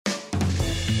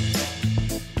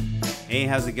Hey,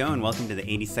 how's it going? Welcome to the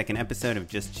 82nd episode of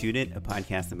Just Shoot It, a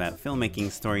podcast about filmmaking,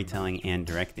 storytelling, and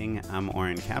directing. I'm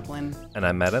Oren Kaplan. And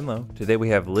I'm Matt Enlow. Today we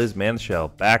have Liz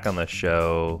Manashil back on the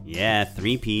show. Yeah,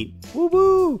 three-peat.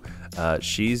 Woo-woo!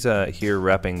 She's here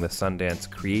repping the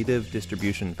Sundance Creative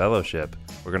Distribution Fellowship.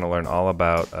 We're going to learn all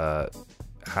about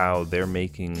how they're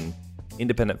making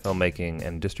independent filmmaking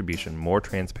and distribution more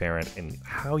transparent and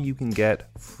how you can get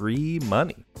free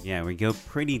money. Yeah, we go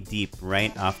pretty deep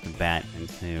right off the bat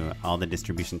into all the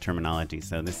distribution terminology.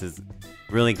 So this is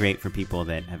really great for people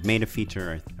that have made a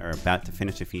feature or are about to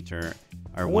finish a feature,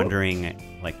 are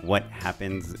wondering like what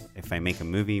happens if I make a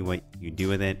movie, what you do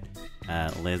with it.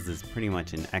 Liz is pretty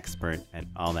much an expert at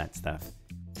all that stuff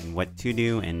and what to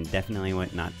do and definitely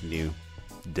what not to do.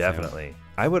 Definitely. So,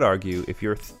 I would argue if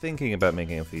you're thinking about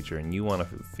making a feature and you want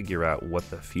to figure out what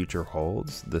the future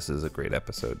holds, this is a great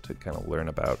episode to kind of learn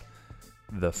about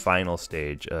the final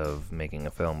stage of making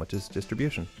a film, which is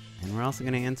distribution. And we're also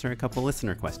going to answer a couple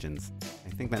listener questions. I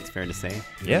think that's fair to say.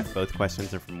 Yeah. Both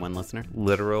questions are from one listener.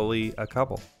 Literally a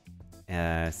couple.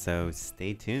 So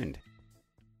stay tuned.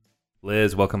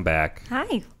 Liz, welcome back.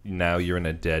 Hi. Now you're in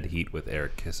a dead heat with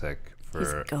Eric Kissick for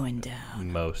He's going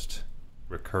down. most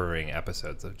recurring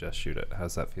episodes of Just Shoot It.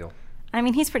 How's that feel? I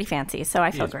mean, he's pretty fancy, so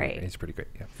I feel great. He's pretty great,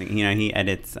 yeah. You know, he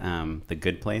edits The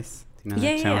Good Place. Do you know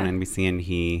that Yeah, show yeah. on NBC? And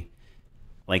he,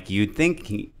 like, you'd think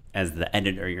he, as the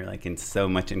editor, you're like in so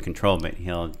much in control, but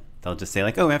they'll just say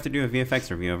like, oh, we have to do a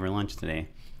VFX review over lunch today.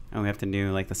 Oh, we have to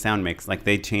do like the sound mix. Like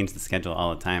they change the schedule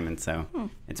all the time, and so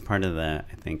it's part of the,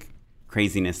 I think,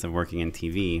 craziness of working in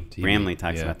TV. Bramley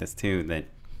talks about this too, that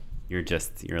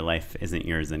your life isn't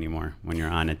yours anymore when you're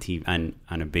on a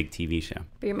big TV show.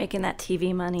 But you're making that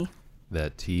TV money.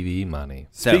 That TV money.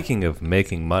 So, speaking of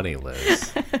making money,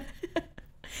 Liz.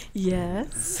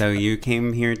 Yes. So you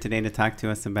came here today to talk to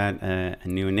us about a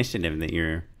new initiative that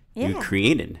you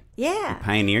created. Yeah. You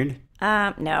pioneered.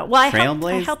 No. Well, I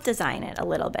Trailblazed? helped design it a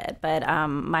little bit, but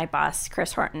my boss,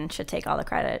 Chris Horton, should take all the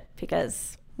credit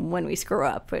because when we screw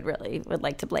up, we'd really would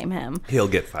like to blame him. He'll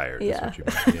get fired. Yeah. Is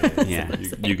what you mean. Yeah.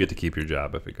 You get to keep your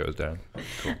job if it goes down.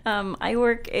 Cool. I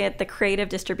work at the Creative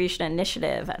Distribution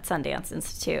Initiative at Sundance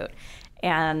Institute,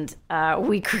 and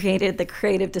we created the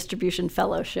Creative Distribution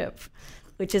Fellowship,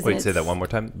 which is... Wait, say that one more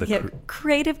time.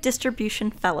 Creative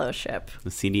Distribution Fellowship. The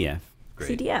CDF.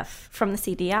 Great. CDF from the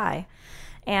CDI.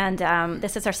 And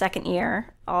this is our second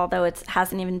year, although it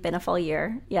hasn't even been a full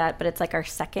year yet, but it's like our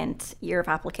second year of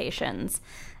applications.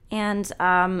 And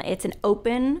it's an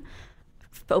open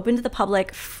to the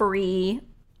public, free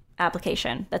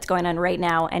application that's going on right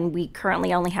now. And we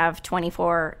currently only have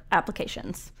 24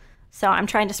 applications. So I'm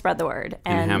trying to spread the word.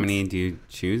 And how many do you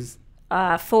choose?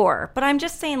 4. But I'm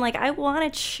just saying, like, I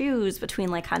want to choose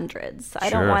between, like, hundreds. I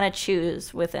don't Sure. want to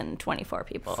choose within 24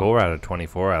 people. 4 out of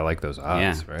 24. I like those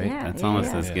odds, Yeah. right? Yeah. That's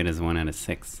almost as good as 1 out of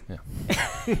 6. Yeah.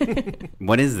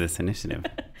 What is this initiative?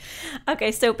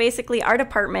 Okay, so basically our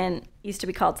department used to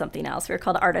be called something else. We were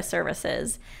called Artist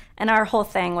Services. And our whole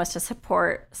thing was to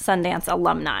support Sundance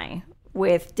alumni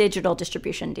with digital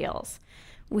distribution deals.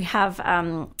 We have,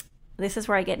 this is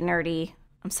where I get nerdy.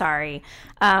 I'm sorry.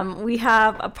 We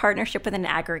have a partnership with an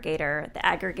aggregator. The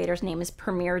aggregator's name is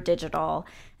Premier Digital.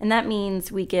 And that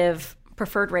means we give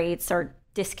preferred rates or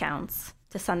discounts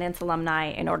to Sundance alumni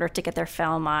in order to get their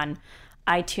film on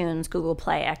iTunes, Google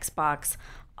Play, Xbox,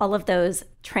 all of those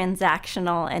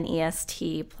transactional and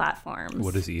EST platforms.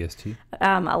 What is EST?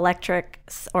 Electronic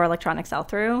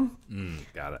sell-through.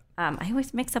 Got it. I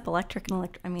always mix up electric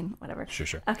and whatever.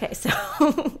 Sure. Okay, so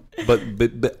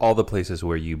But all the places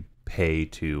where you pay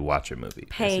to watch a movie.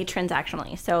 pay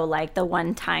transactionally. So like the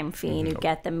one-time fee, and you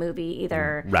get the movie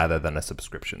either... Rather than a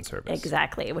subscription service.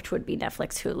 Exactly, which would be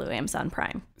Netflix, Hulu, Amazon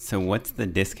Prime. So what's the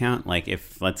discount? Like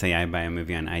if, let's say I buy a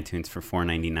movie on iTunes for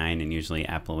 $4.99 and usually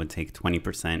Apple would take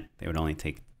 20%, they would only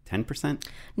take 10%?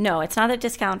 No, it's not a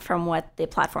discount from what the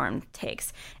platform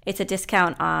takes. It's a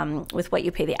discount with what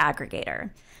you pay the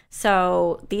aggregator.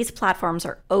 So these platforms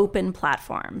are open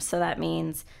platforms. So that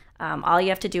means all you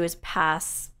have to do is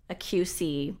pass a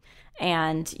QC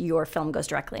and your film goes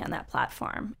directly on that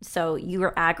platform. So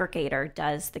your aggregator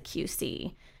does the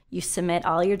QC. You submit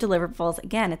all your deliverables.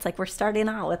 Again, it's like we're starting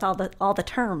out with all the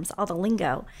terms, all the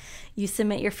lingo. You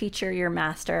submit your feature, your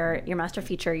master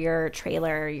feature, your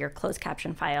trailer, your closed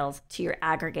caption files to your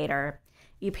aggregator.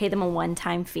 You pay them a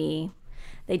one-time fee.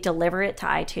 They deliver it to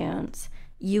iTunes.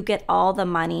 You get all the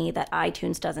money that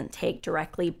iTunes doesn't take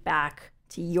directly back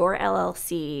to your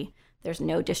LLC. There's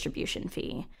no distribution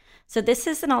fee. So this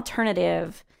is an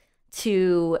alternative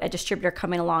to a distributor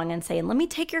coming along and saying, let me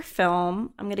take your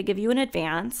film, I'm going to give you an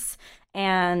advance,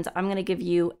 and I'm going to give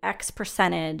you X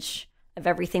percentage of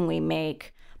everything we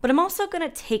make, But I'm also going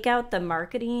to take out the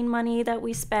marketing money that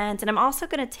we spent, and I'm also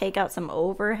going to take out some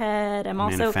overhead. I'm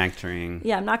also manufacturing.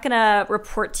 Yeah, I'm not going to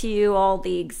report to you all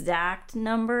the exact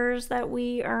numbers that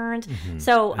we earned.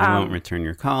 So I won't return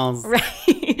your calls.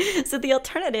 right. So the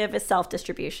alternative is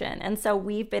self-distribution. And so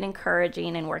we've been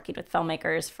encouraging and working with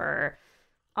filmmakers for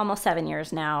almost 7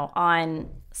 years now on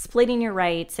splitting your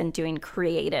rights and doing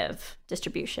creative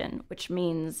distribution, which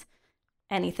means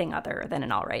anything other than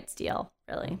an all rights deal,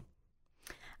 really.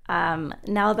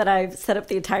 Now that I've set up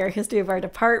the entire history of our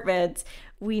department,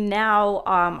 we now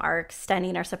are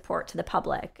extending our support to the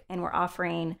public, and we're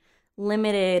offering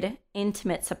limited,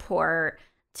 intimate support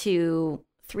to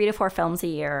 3 to 4 films a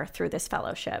year through this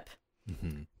fellowship.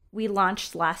 We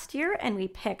launched last year, and we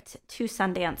picked 2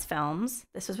 Sundance films.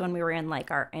 This was when we were in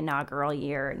like our inaugural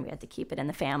year, and we had to keep it in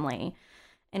the family.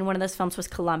 And one of those films was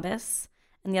Columbus,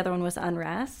 and the other one was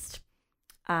Unrest.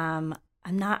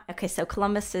 So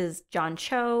Columbus is John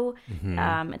Cho.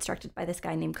 It's directed by this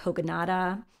guy named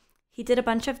Kogonada. He did a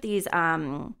bunch of these,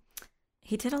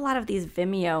 he did a lot of these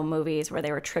Vimeo movies where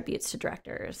they were tributes to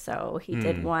directors. So he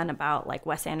did one about like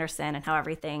Wes Anderson and how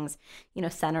everything's,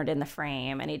 centered in the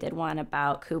frame. And he did one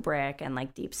about Kubrick and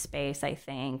like deep space, I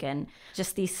think, and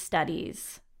just these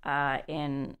studies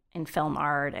in film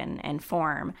art and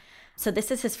form. So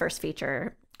this is his first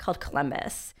feature called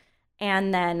Columbus.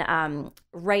 And then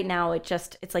right now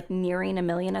it's like nearing $1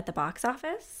 million at the box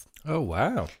office. Oh,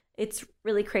 wow. It's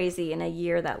really crazy in a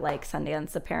year that like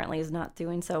Sundance apparently is not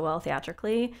doing so well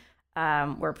theatrically.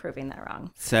 We're proving that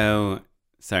wrong. So,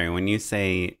 sorry, when you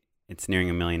say it's nearing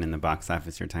 $1 million in the box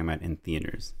office, you're talking about in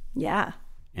theaters. Yeah.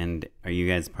 And are you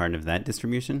guys part of that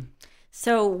distribution?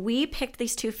 So we picked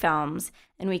these 2 films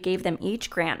and we gave them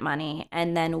each grant money,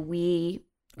 and then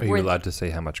Are you allowed to say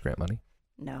how much grant money?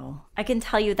 No. I can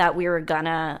tell you that we were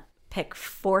gonna pick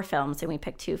 4 films and we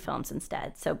picked 2 films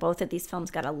instead. So both of these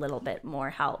films got a little bit more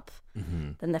help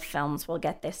than the films we'll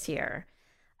get this year.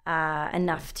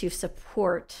 Enough to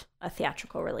support a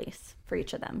theatrical release for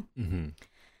each of them.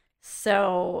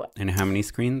 So. And how many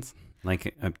screens?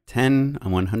 Like a 10, a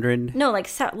 100? No,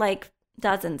 like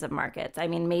dozens of markets. I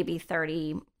mean, maybe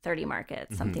 30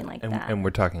 markets, something like that. And we're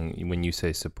talking, when you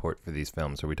say support for these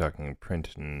films, are we talking print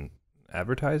and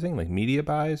advertising, like media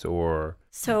buys, or?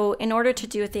 So in order to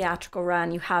do a theatrical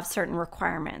run, you have certain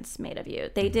requirements made of you.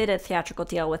 They did a theatrical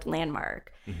deal with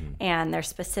Landmark, and there's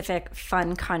specific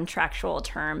fun contractual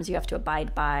terms you have to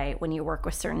abide by when you work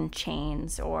with certain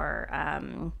chains or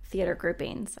theater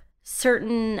groupings.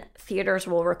 Certain theaters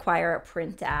will require a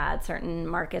print ad. Certain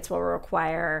markets will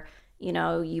require,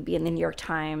 you be in the New York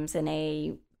Times in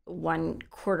a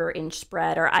 1/4 inch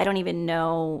spread, or I don't even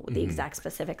know the exact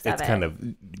specifics of it. It's kind of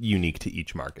unique to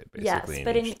each market, basically. Yes,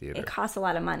 but it costs a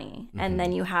lot of money. And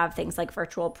then you have things like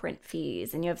virtual print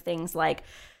fees, and you have things like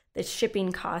the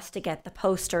shipping cost to get the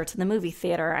poster to the movie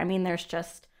theater. I mean, there's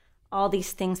just all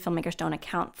these things filmmakers don't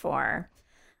account for.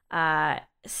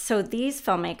 So these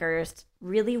filmmakers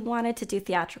really wanted to do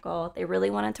theatrical. They really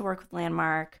wanted to work with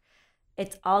Landmark.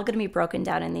 It's all going to be broken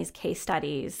down in these case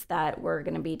studies that we're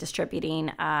going to be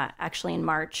distributing actually in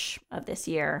March of this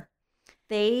year.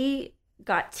 They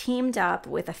got teamed up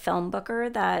with a film booker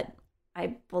that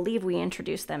I believe we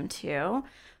introduced them to.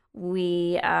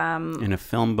 And a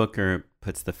film booker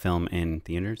puts the film in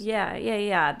theaters?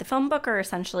 Yeah. The film booker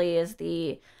essentially is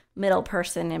the middle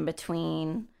person in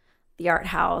between the art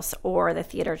house or the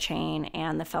theater chain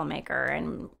and the filmmaker,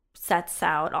 and sets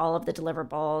out all of the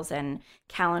deliverables and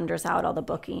calendars out all the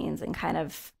bookings and kind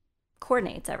of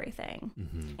coordinates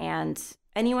everything. And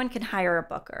anyone can hire a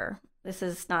booker. This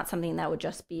is not something that would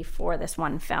just be for this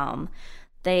one film.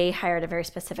 They hired a very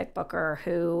specific booker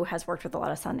who has worked with a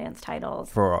lot of Sundance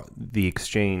titles. For the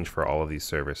exchange for all of these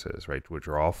services, right, which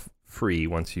are all free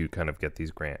once you kind of get this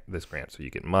grant. So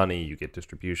you get money, you get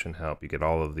distribution help, you get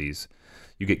all of these,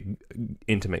 you get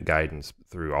intimate guidance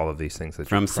through all of these things that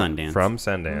from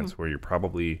Sundance, where you're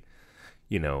probably,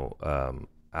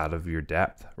 out of your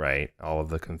depth, right? All of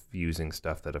the confusing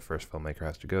stuff that a first filmmaker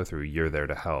has to go through, you're there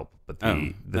to help. But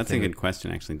that's a good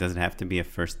question, actually. Does it have to be a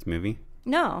first movie?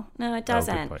 No, it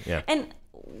doesn't. Good point. Yeah. And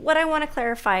what I want to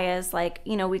clarify is,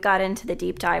 we got into the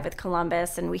deep dive with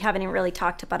Columbus, and we haven't even really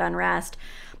talked about Unrest.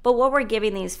 But what we're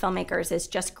giving these filmmakers is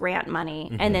just grant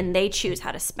money, and then they choose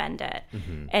how to spend it.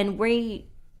 And we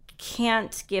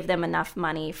can't give them enough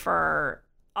money for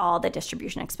all the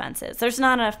distribution expenses. There's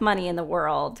not enough money in the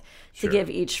world to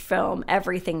give each film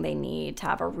everything they need to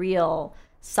have a real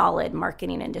solid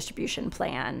marketing and distribution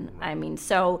plan. I mean,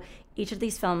 so each of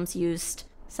these films used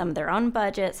some of their own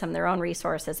budget, some of their own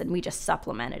resources, and we just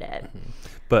supplemented it.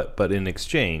 But in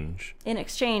exchange,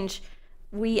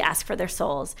 we ask for their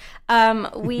souls.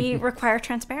 We require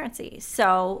transparency.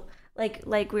 So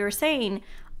like we were saying,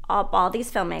 all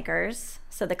these filmmakers,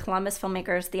 so the Columbus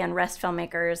filmmakers, the Unrest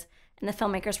filmmakers, and the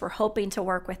filmmakers we're hoping to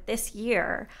work with this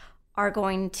year are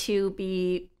going to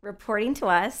be reporting to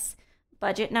us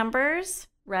budget numbers,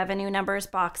 revenue numbers,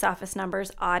 box office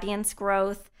numbers, audience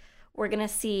growth. We're going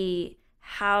to see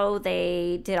how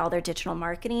they did all their digital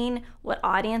marketing, what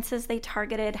audiences they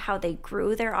targeted, how they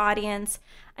grew their audience.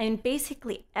 I mean,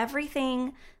 basically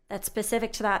everything that's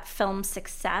specific to that film's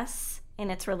success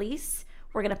in its release.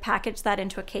 We're going to package that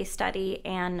into a case study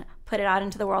and put it out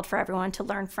into the world for everyone to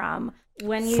learn from.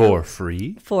 For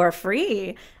free? For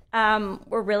free.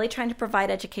 We're really trying to provide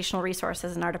educational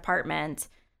resources in our department.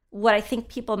 What I think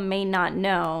people may not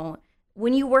know,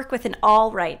 when you work with an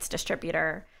all rights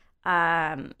distributor,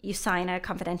 you sign a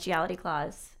confidentiality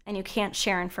clause and you can't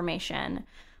share information.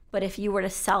 But if you were to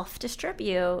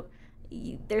self-distribute,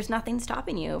 there's nothing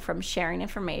stopping you from sharing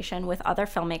information with other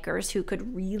filmmakers who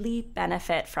could really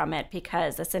benefit from it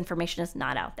because this information is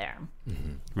not out there.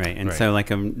 Mm-hmm. Right. And so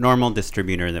like a normal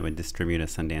distributor that would distribute a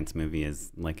Sundance movie is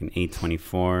like an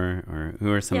A24 or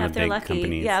who are some of the big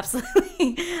companies? Yeah,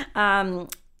 absolutely.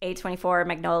 A24,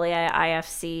 Magnolia,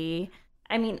 IFC.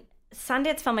 I mean,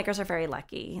 Sundance filmmakers are very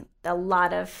lucky. A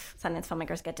lot of Sundance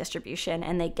filmmakers get distribution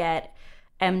and they get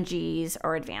MGs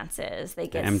or advances. They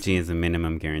get MG is a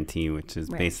minimum guarantee, which is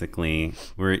basically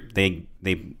where they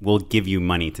will give you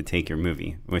money to take your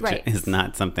movie, which is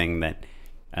not something that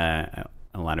a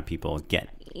lot of people get.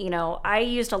 You know, I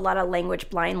used a lot of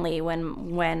language blindly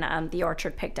when the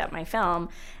Orchard picked up my film,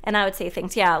 and I would say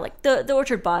things, like the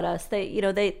Orchard bought us. They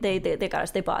got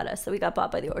us. They bought us, so we got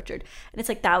bought by the Orchard. And it's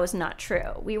like that was not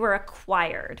true. We were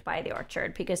acquired by the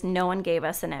Orchard because no one gave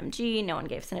us an MG, no one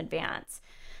gave us an advance.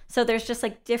 So there's just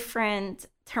like different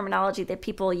terminology that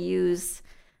people use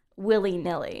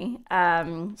willy-nilly.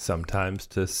 Sometimes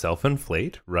to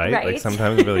self-inflate, right? Like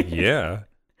sometimes they're like, yeah,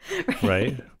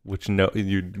 right? Which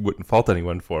you wouldn't fault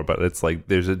anyone for, but it's like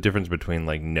there's a difference between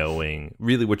like knowing,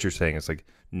 really what you're saying is like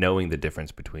knowing the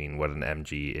difference between what an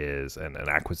MG is and an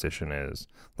acquisition is.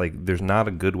 Like there's not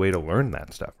a good way to learn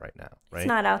that stuff right now, right? It's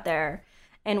not out there.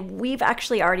 And we've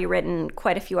actually already written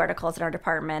quite a few articles in our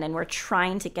department, and we're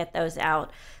trying to get those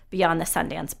out beyond the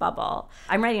Sundance bubble.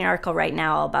 I'm writing an article right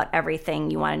now about everything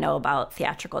you want to know about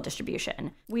theatrical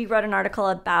distribution. We wrote an article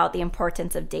about the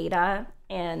importance of data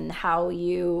and how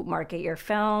you market your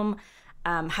film,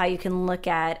 how you can look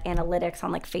at analytics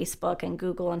on like Facebook and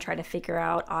Google and try to figure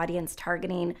out audience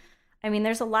targeting. I mean,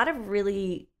 there's a lot of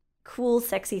really cool,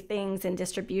 sexy things in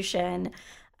distribution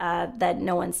that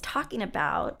no one's talking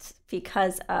about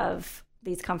because of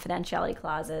these confidentiality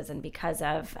clauses and because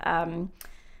of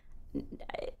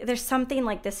there's something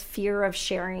like this fear of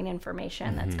sharing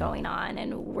information that's going on,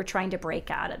 and we're trying to break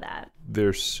out of that.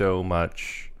 There's so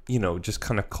much, just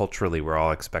kind of culturally we're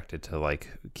all expected to like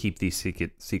keep these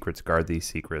secrets, guard these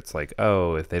secrets. Like,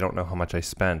 oh, if they don't know how much I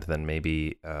spent, then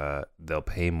maybe they'll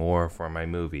pay more for my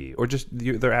movie, or just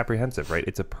they're apprehensive, right?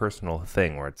 It's a personal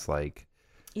thing where it's like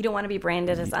you don't want to be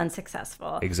branded as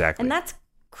unsuccessful. Exactly. And that's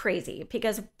crazy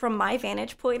because from my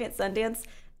vantage point at Sundance,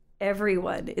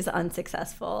 everyone is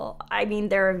unsuccessful. I mean,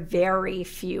 there are very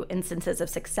few instances of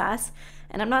success.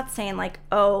 And I'm not saying like,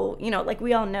 like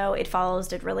we all know It Follows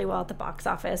did really well at the box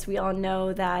office. We all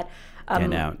know that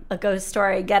Get Out. A Ghost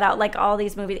Story, Get Out, like all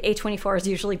these movies, A24 is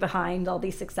usually behind all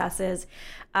these successes.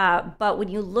 But when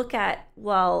you look at,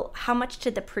 well, how much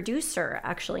did the producer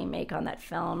actually make on that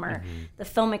film, or the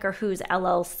filmmaker whose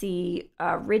LLC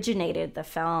originated the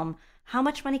film, how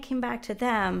much money came back to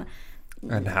them?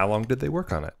 And how long did they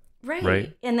work on it?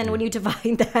 Right. And then when you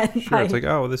divide that Sure, it's like,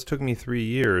 oh, this took me 3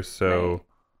 years, so... Right.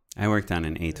 I worked on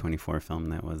an A24 film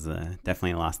that was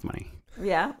definitely lost money.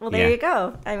 Yeah. Well, there you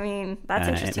go. I mean, that's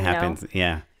interesting. It happens,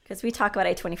 yeah. Because we talk about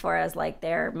A24 as like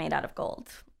they're made out of gold.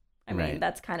 I mean,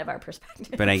 that's kind of our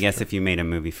perspective. But I guess if you made a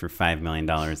movie for $5 million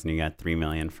and you got $3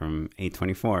 million from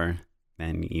A24,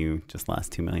 then you just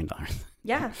lost $2 million.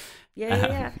 Yeah.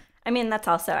 I mean, that's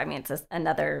also, it's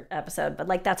another episode, but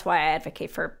like that's why I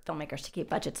advocate for filmmakers to keep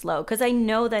budgets low, because I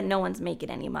know that no one's making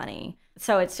any money.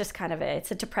 So it's just kind of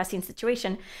it's a depressing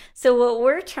situation. So what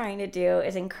we're trying to do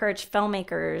is encourage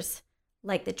filmmakers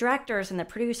like the directors and the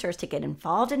producers to get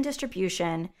involved in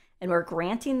distribution, and we're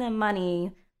granting them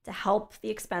money to help the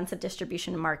expense of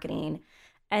distribution and marketing.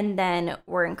 And then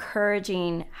we're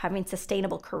encouraging having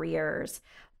sustainable careers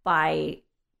by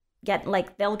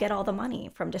they'll get all the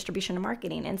money from distribution and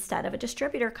marketing instead of a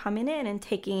distributor coming in and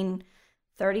taking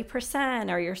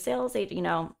 30% or your sales aid,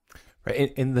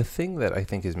 Right. And the thing that I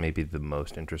think is maybe the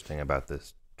most interesting about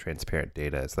this transparent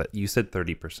data is that you said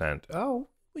 30%. Oh,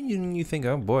 you think,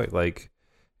 oh boy, like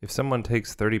if someone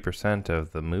takes 30%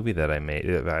 of the movie that I made,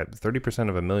 30%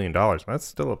 of $1 million, that's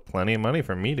still plenty of money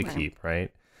for me to keep,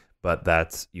 right?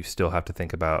 But you still have to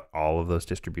think about all of those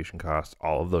distribution costs,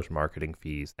 all of those marketing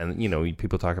fees. And,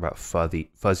 people talk about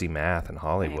fuzzy math in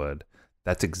Hollywood.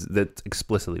 Right. That's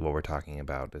explicitly what we're talking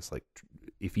about. It's like,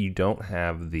 if you don't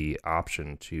have the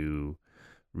option to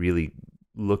really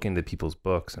look into people's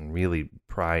books and really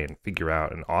pry and figure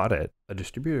out and audit, a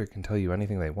distributor can tell you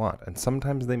anything they want. And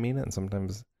sometimes they mean it, and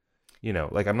sometimes,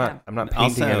 I'm not painting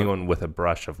Also, anyone with a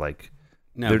brush of like,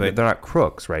 no, they're not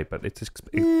crooks, right? But it's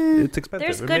expensive.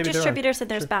 There's good distributors and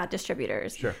there's bad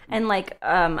distributors. Sure. And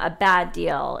a bad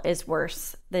deal is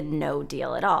worse than no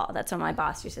deal at all. That's what my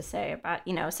boss used to say about,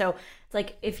 so it's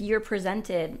like if you're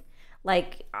presented,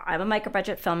 like I'm a micro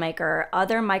budget filmmaker,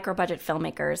 other micro budget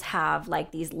filmmakers have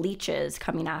like these leeches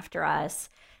coming after us.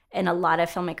 And a lot of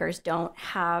filmmakers don't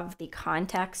have the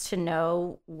context to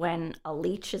know when a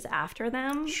leech is after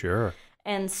them. Sure.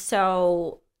 And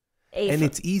so... And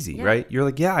it's easy, right? You're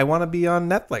like, I want to be on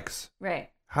Netflix. Right.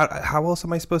 How else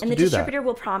am I supposed to do that? And the distributor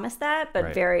will promise that,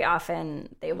 but very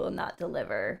often they will not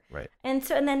deliver. Right. And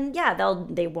then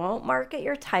they won't market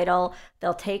your title.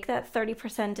 They'll take that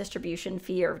 30% distribution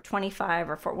fee or 25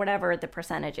 or for whatever the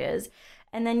percentage is,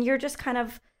 and then you're just kind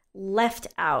of left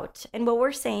out. And what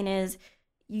we're saying is,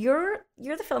 you're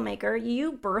the filmmaker.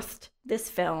 You birthed this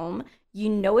film. You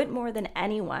know it more than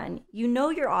anyone. You know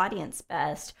your audience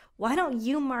best. Why don't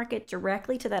you market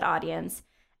directly to that audience,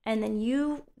 and then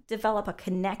you develop a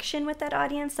connection with that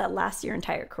audience that lasts your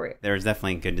entire career? There's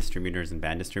definitely good distributors and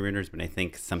bad distributors, but I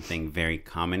think something very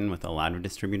common with a lot of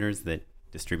distributors that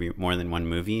distribute more than one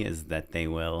movie is that they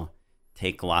will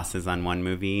take losses on one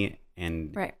movie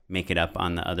and make it up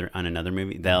on another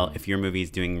movie. If your movie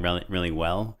is doing really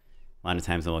well, a lot of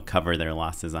times they will cover their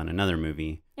losses on another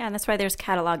movie. Yeah, and that's why there's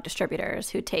catalog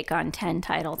distributors who take on 10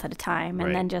 titles at a time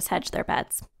and then just hedge their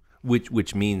bets.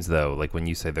 Which means, though, like when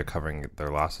you say they're covering their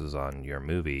losses on your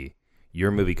movie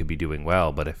could be doing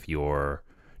well, but if your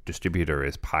distributor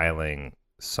is piling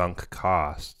sunk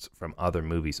costs from other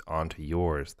movies onto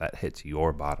yours, that hits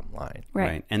your bottom line.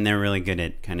 Right. And they're really good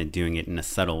at kind of doing it in a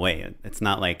subtle way. It's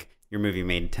not like your movie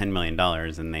made $10 million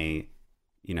and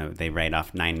they write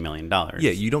off $9 million.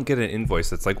 Yeah, you don't get an invoice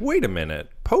that's like, wait a minute,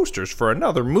 posters for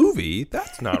another movie?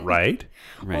 That's not right.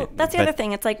 Right. Well, that's the other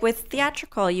thing. It's like with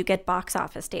theatrical, you get box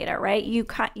office data, right? You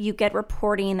get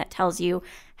reporting that tells you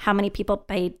how many people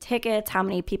paid tickets, how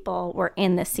many people were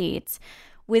in the seats.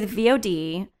 With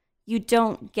VOD, you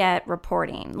don't get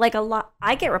reporting. Like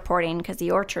I get reporting because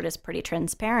The Orchard is pretty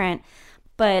transparent,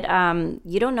 but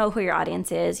you don't know who your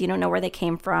audience is. You don't know where they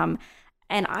came from.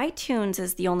 And iTunes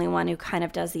is the only one who kind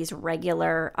of does these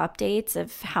regular updates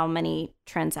of how many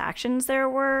transactions there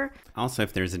were. Also,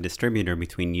 if there's a distributor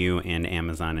between you and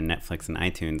Amazon and Netflix and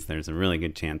iTunes, there's a really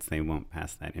good chance they won't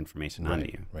pass that information on to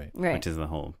you. Right. Which is the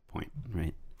whole point,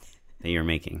 right? That you're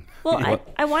making. Well,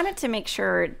 I wanted to make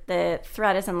sure the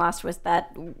thread isn't lost was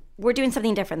that we're doing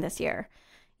something different this year.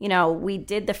 We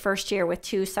did the first year with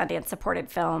 2 Sundance supported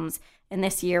films, and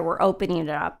this year we're opening it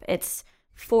up. It's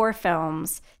 4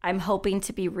 films. I'm hoping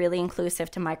to be really inclusive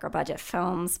to micro budget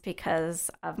films because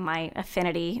of my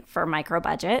affinity for micro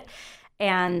budget.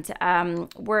 And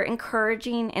we're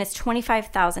encouraging, and it's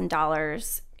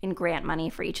 $25,000 in grant money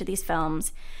for each of these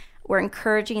films. We're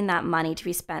encouraging that money to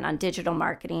be spent on digital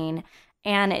marketing,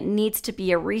 and it needs to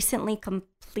be a recently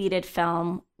completed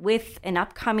film with an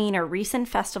upcoming or recent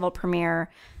festival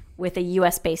premiere with a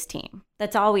US-based team.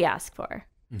 That's all we ask for.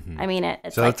 Mm-hmm. I mean,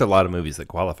 it's so that's a lot of movies that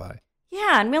qualify.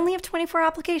 Yeah, and we only have 24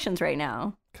 applications right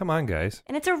now. Come on, guys.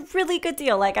 And it's a really good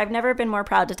deal. Like, I've never been more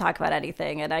proud to talk about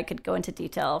anything, and I could go into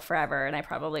detail forever, and I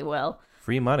probably will.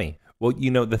 Free money. Well,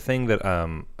 the thing that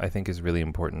I think is really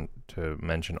important to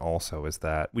mention also is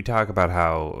that we talk about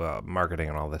how marketing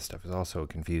and all this stuff is also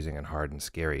confusing and hard and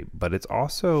scary, but it's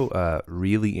also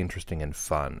really interesting and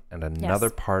fun and another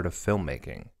part of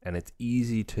filmmaking. And it's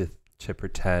easy to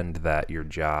pretend that your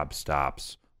job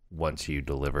stops once you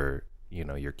deliver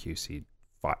your QC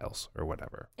files or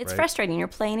whatever. It's frustrating. You're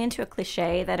playing into a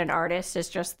cliche that an artist is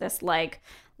just this like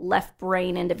left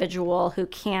brain individual who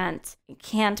can't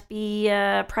be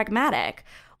pragmatic.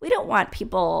 We don't want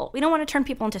to turn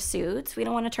people into suits. We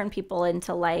don't want to turn people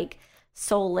into like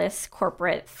soulless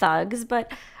corporate thugs,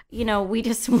 but we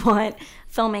just want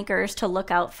filmmakers to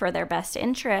look out for their best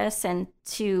interests and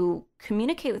to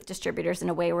communicate with distributors in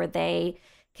a way where they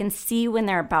can see when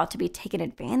they're about to be taken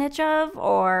advantage of,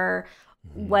 or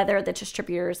whether the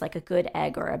distributor is like a good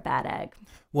egg or a bad egg.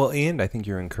 Well, and I think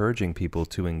you're encouraging people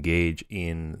to engage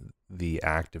in the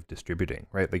act of distributing,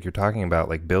 right? Like you're talking about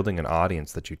like building an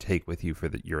audience that you take with you for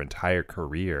your entire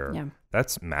career. Yeah.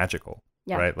 That's magical.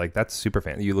 Yeah. right? Like that's super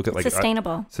fan. You look at like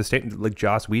sustainable. Like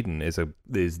Joss Whedon is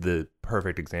the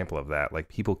perfect example of that. Like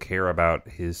people care about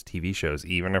his TV shows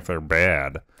even if they're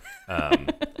bad.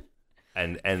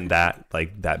 And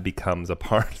that becomes a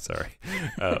part. Sorry,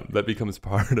 that becomes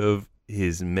part of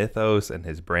his mythos and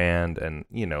his brand, and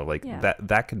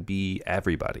that could be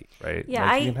everybody, right? Yeah,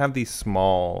 like, you can have these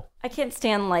small. I can't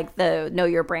stand like the know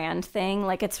your brand thing.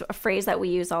 Like it's a phrase that we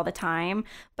use all the time,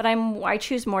 but I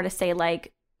choose more to say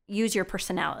like use your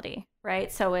personality,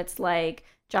 right? So it's like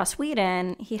Joss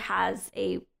Whedon, he has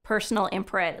a personal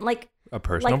imprint, like a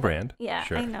personal like, brand. Yeah,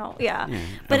 sure. I know. Yeah.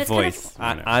 But it's voice.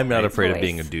 I'm not afraid voice. of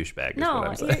being a douchebag.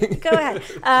 No, is what I'm saying. go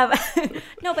ahead.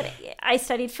 No, but I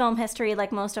studied film history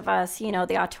like most of us,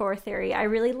 the auteur theory. I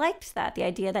really liked that, the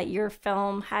idea that your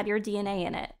film had your DNA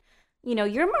in it.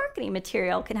 Your marketing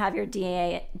material can have your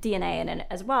DNA in it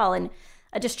as well. And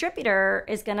a distributor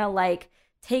is going to like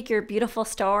take your beautiful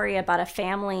story about a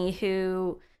family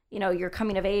who, your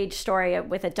coming of age story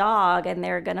with a dog, and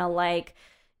they're going to like,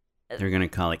 they're going to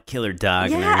call it Killer Dog,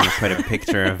 Yeah. and they're going to put a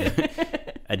picture of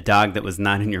a dog that was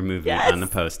not in your movie Yes. on the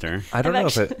poster. I don't know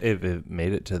if it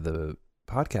made it to the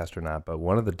podcast or not, but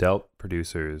one of the Delp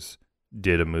producers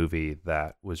did a movie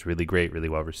that was really great, really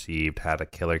well received, had a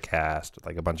killer cast,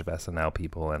 like a bunch of SNL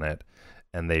people in it,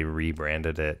 and they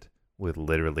rebranded it with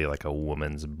literally like a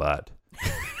woman's butt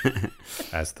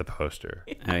as the poster.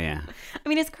 Oh, yeah. I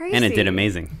mean, it's crazy. And it did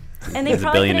amazing. And they He's a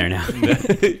probably billionaire now.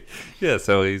 Yeah,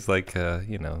 so he's like,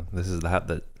 this is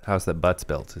the house that Butts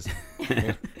built.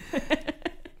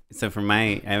 So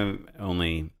I've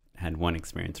only had one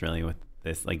experience really with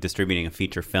this, like distributing a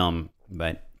feature film.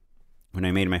 But when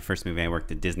I made my first movie, I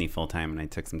worked at Disney full time, and I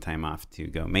took some time off to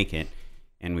go make it.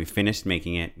 And we finished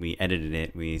making it. We edited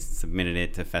it. We submitted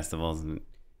it to festivals and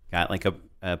got like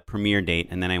a premiere date.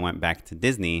 And then I went back to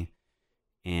Disney,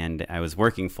 and I was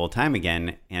working full time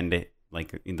again. And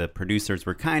like the producers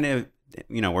were kind of,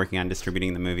 working on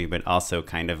distributing the movie, but also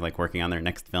kind of like working on their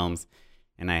next films.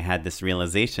 And I had this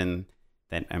realization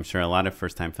that I'm sure a lot of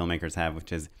first-time filmmakers have,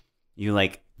 which is you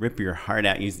like rip your heart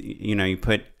out. You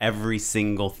put every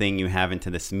single thing you have into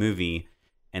this movie,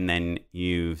 and then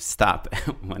you stop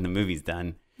when the movie's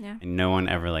done. Yeah. And no one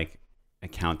ever like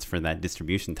accounts for that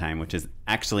distribution time, which is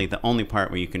actually the only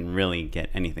part where you can really get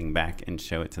anything back and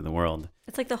show it to the world.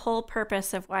 It's like the whole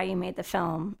purpose of why you made the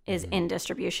film is in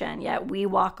distribution. Yet we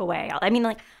walk away. I mean,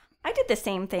 like I did the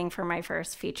same thing for my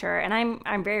first feature, and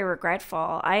I'm very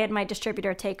regretful. I had my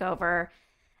distributor take over,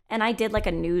 and I did like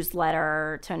a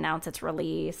newsletter to announce its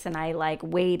release, and I like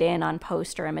weighed in on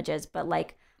poster images, but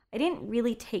like I didn't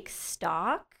really take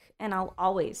stock, and I'll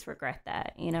always regret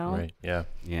that, Right, yeah.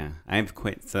 Yeah, I've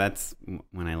quit. So that's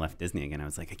when I left Disney again. I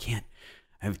was like, I can't.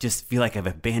 I just feel like I've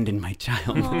abandoned my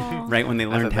child right when they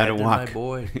learned how to walk. My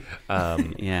boy.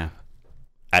 Yeah.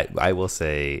 I will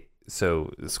say,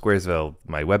 so Squaresville,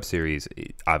 my web series,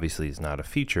 obviously is not a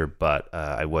feature, but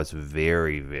I was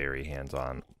very, very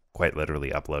hands-on, quite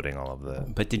literally uploading all of the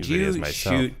But did videos you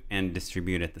myself. shoot and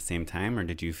distribute at the same time, or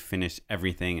did you finish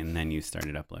everything and then you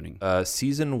started uploading?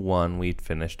 Season 1, we'd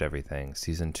finished everything.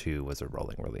 Season 2 was a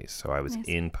rolling release. So I was Nice.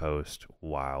 in post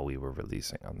while we were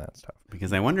releasing on that stuff.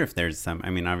 Because I wonder if there's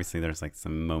obviously there's like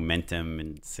some momentum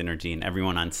and synergy, and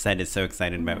everyone on set is so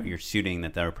excited about what you're shooting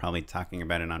that they're probably talking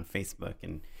about it on Facebook,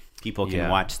 and people can Yeah.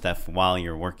 watch stuff while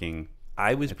you're working.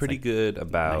 I was It's pretty like good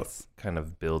about nice. kind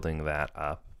of building that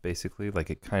up, basically. Like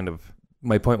it kind of,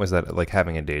 my point was that like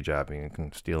having a day job, you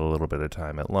can steal a little bit of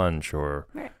time at lunch or,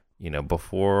 Right.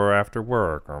 before or after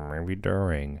work or maybe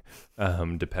during,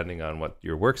 depending on what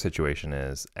your work situation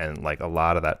is. And like a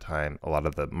lot of that time, a lot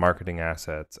of the marketing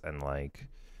assets and like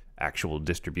actual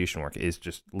distribution work is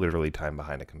just literally time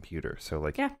behind a computer. So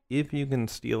like Yeah. if you can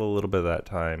steal a little bit of that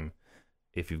time,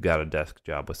 if you've got a desk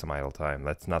job with some idle time,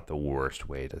 that's not the worst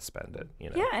way to spend it.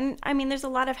 Yeah, and I mean, there's a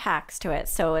lot of hacks to it.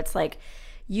 So it's like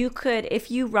you could,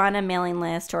 if you run a mailing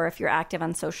list or if you're active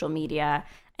on social media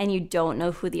and you don't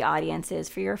know who the audience is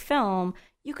for your film,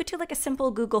 you could do like a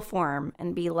simple Google form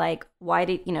and be like, why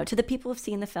did, to the people who've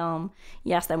seen the film,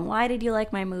 you ask them, why did you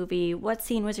like my movie? What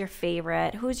scene was your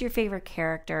favorite? Who's your favorite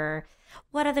character?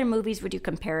 What other movies would you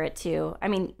compare it to? I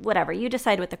mean, whatever. You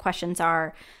decide what the questions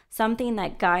are. Something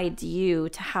that guides you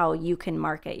to how you can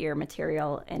market your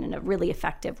material in a really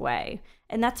effective way.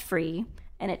 And that's free.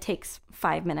 And it takes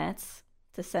 5 minutes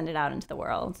to send it out into the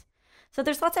world. So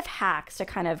there's lots of hacks to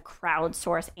kind of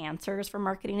crowdsource answers for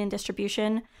marketing and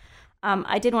distribution.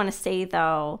 I did want to say,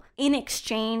 though, in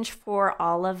exchange for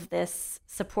all of this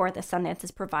support that Sundance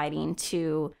is providing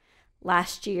to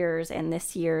last year's and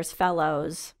this year's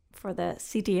fellows for the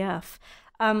CDF,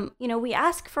 we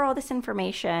ask for all this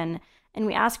information And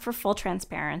we ask for full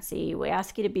transparency. We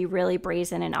ask you to be really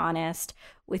brazen and honest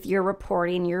with your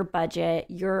reporting, your budget,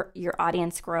 your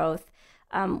audience growth,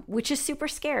 which is super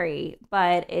scary,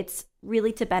 but it's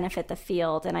really to benefit the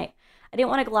field. And I didn't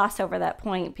want to gloss over that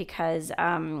point because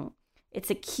it's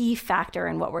a key factor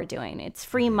in what we're doing. It's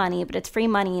free money, but it's free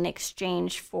money in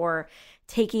exchange for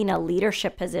taking a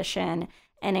leadership position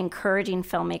and encouraging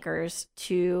filmmakers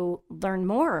to learn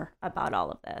more about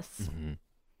all of this. Mm-hmm.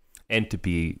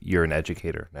 And you're an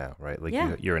educator now, right? Like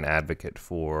you're an advocate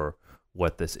for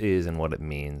what this is and what it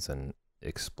means and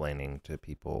explaining to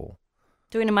people.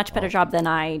 Doing a much better job than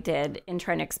I did in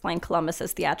trying to explain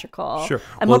Columbus's theatrical. Sure.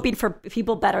 I'm hoping for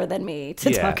people better than me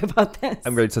to talk about this.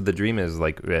 I'm right. So the dream is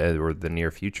like, or the near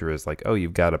future is like, oh,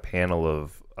 you've got a panel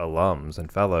of alums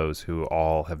and fellows who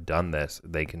all have done this.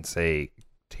 They can say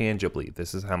tangibly,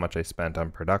 this is how much I spent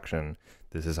on production.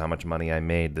 This is how much money I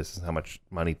made. This is how much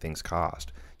money things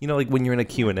cost. You know, like when you're in a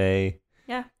Q&A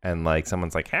and like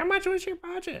someone's like, how much was your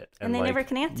budget? And they like, never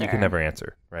can answer. You can never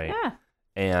answer, right? Yeah.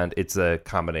 And it's a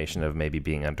combination of maybe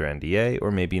being under NDA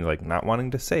or maybe like not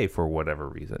wanting to say for whatever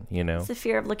reason, you know? It's the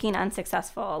fear of looking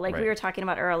unsuccessful. Like we were talking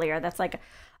about earlier, that's like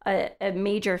a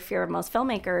major fear of most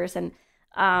filmmakers. And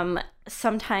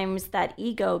sometimes that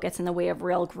ego gets in the way of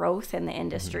real growth in the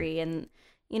industry. And,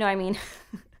 you know, I mean,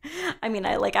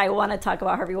 I want to talk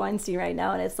about Harvey Weinstein right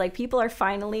now. And it's like people are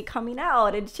finally coming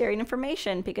out and sharing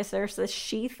information because there's this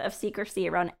sheath of secrecy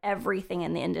around everything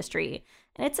in the industry.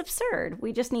 And it's absurd.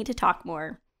 We just need to talk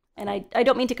more. And I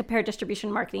don't mean to compare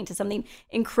distribution marketing to something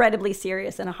incredibly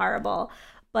serious and horrible.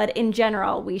 But in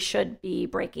general, we should be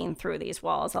breaking through these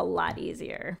walls a lot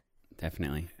easier.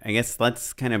 Definitely. I guess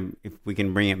let's kind of, if we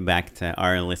can bring it back to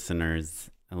our listeners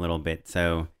a little bit.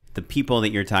 So the people that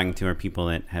you're talking to are people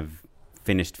that have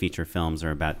finished feature films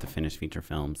or about to finish feature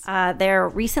films. They're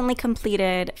recently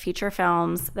completed feature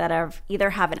films that either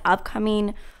have an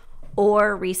upcoming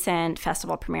or recent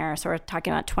festival premiere. So we're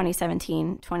talking about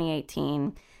 2017,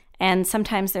 2018. And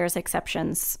sometimes there's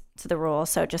exceptions to the rule.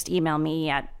 So just email me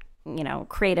at,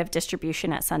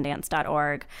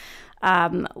 creativedistribution@sundance.org.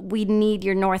 We need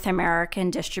your North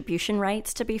American distribution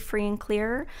rights to be free and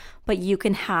clear, but you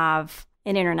can have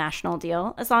an international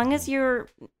deal. As long as your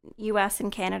US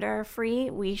and Canada are free,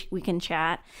 we can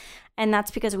chat. And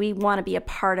that's because we want to be a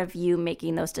part of you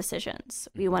making those decisions.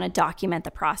 We want to document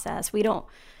the process. We don't,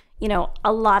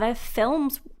 a lot of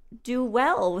films do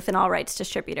well with an all rights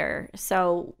distributor.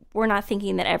 So we're not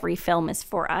thinking that every film is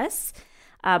for us.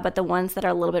 But the ones that are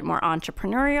a little bit more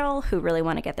entrepreneurial, who really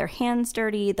want to get their hands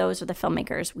dirty, those are the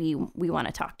filmmakers we want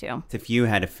to talk to. If you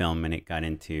had a film and it got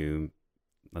into,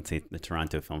 let's say, the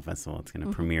Toronto Film Festival, it's going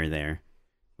to premiere there,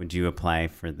 would you apply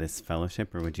for this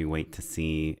fellowship or would you wait to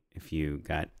see if you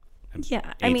got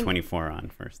A24 on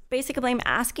first? Basically, I'm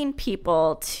asking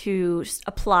people to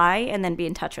apply and then be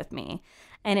in touch with me.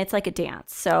 And it's like a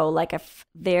dance. So like if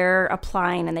they're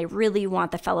applying and they really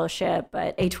want the fellowship,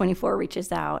 but A24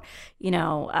 reaches out,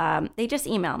 they just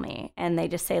email me and they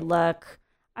just say, look,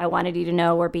 I wanted you to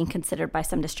know we're being considered by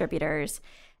some distributors.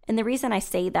 And the reason I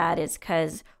say that is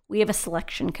because we have a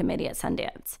selection committee at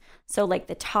Sundance. So like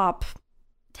the top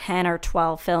 10 or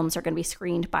 12 films are going to be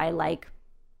screened by like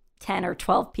 10 or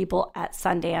 12 people at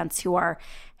Sundance who are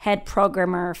head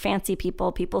programmer, fancy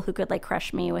people who could like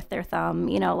crush me with their thumb,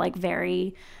 like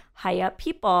very high up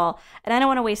people. And I don't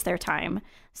want to waste their time.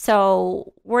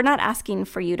 So we're not asking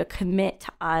for you to commit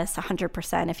to us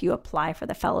 100% if you apply for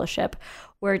the fellowship.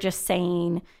 We're just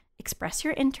saying express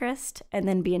your interest and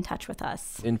then be in touch with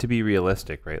us. And to be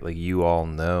realistic, right? Like you all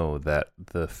know that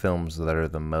the films that are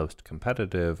the most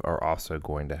competitive are also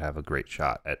going to have a great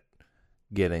shot at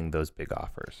getting those big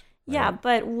offers. Right? Yeah,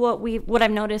 but what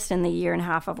I've noticed in the year and a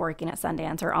half of working at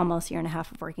Sundance, or almost year and a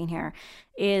half of working here,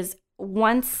 is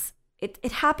once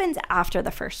it happens after the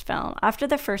first film. After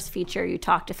the first feature, you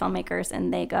talk to filmmakers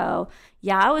and they go,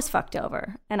 yeah, I was fucked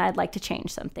over and I'd like to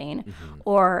change something. Mm-hmm.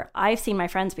 Or I've seen my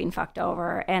friends being fucked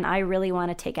over and I really want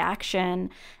to take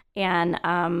action and,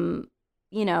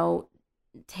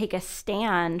 take a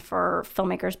stand for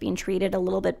filmmakers being treated a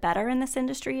little bit better in this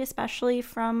industry, especially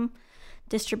from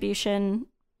distribution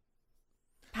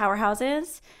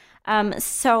powerhouses.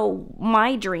 So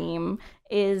my dream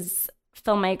is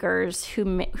filmmakers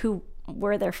who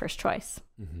were their first choice,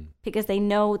 mm-hmm. because they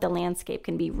know the landscape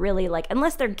can be really like,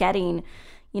 unless they're getting,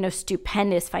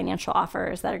 stupendous financial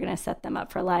offers that are going to set them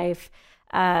up for life.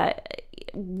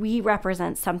 We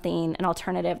represent an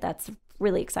alternative that's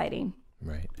really exciting.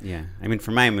 Right. Yeah. I mean,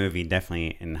 for my movie,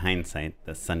 definitely in hindsight,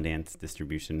 the Sundance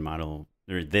distribution model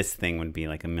or this thing would be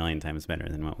like 1,000,000 times better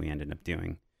than what we ended up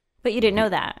doing. But you didn't know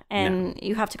that. And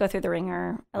you have to go through the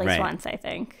ringer at least once, I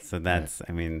think. So that's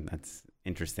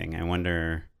interesting. I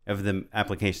wonder, of the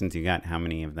applications you got, how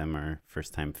many of them are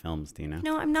first-time films? Do you know?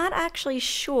 No, I'm not actually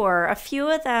sure. A few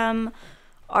of them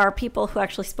are people who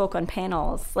actually spoke on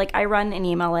panels. Like I run an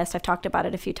email list. I've talked about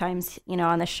it a few times,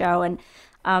 on the show. And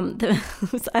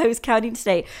I was counting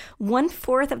today.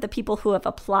 1/4 of the people who have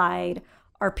applied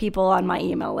are people on my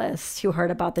email list who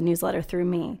heard about the newsletter through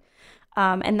me.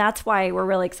 And that's why we're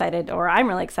really excited, or I'm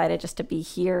really excited just to be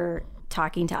here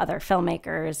talking to other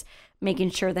filmmakers, making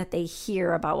sure that they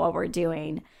hear about what we're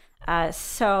doing.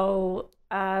 So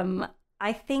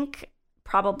I think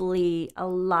probably a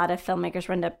lot of filmmakers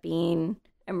will end up being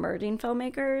emerging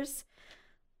filmmakers,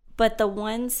 but the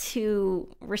ones who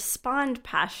respond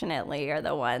passionately are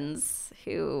the ones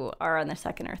who are on the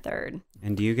second or third.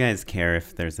 And do you guys care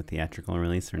if there's a theatrical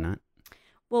release or not?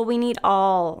 Well, we need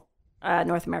all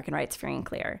North American rights free and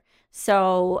clear.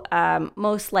 So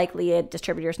most likely a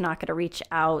distributor is not going to reach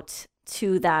out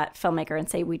to that filmmaker and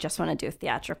say, we just want to do a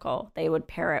theatrical. They would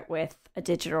pair it with a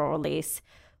digital release,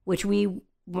 which we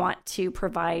want to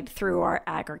provide through our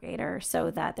aggregator so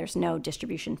that there's no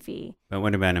distribution fee. But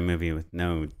what about a movie with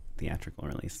no theatrical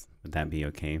release? Would that be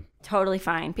okay? Totally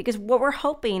fine. Because what we're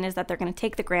hoping is that they're going to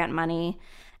take the grant money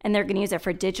and they're going to use it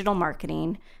for digital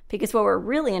marketing, because what we're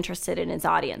really interested in is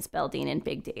audience building and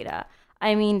big data.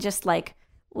 I mean, just like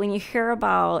when you hear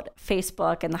about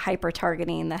Facebook and the hyper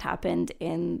targeting that happened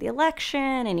in the election,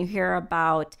 and you hear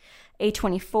about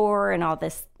A24 and all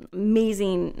this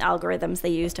amazing algorithms they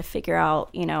use to figure out,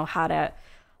 how to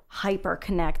hyper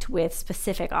connect with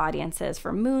specific audiences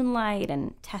for Moonlight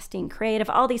and testing creative,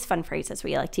 all these fun phrases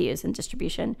we like to use in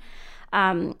distribution.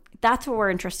 That's what we're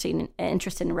interested in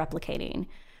replicating.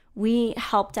 We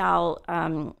helped out,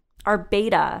 our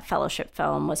beta fellowship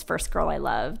film was First Girl I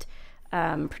Loved,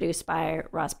 produced by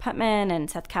Roz Putman and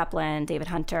Seth Kaplan, David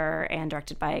Hunter, and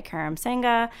directed by Karam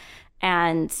Sangha.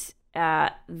 And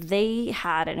they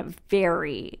had a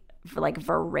very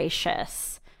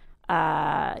voracious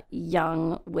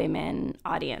young women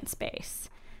audience base.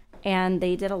 And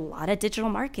they did a lot of digital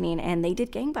marketing, and they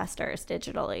did gangbusters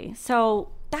digitally. So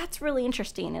that's really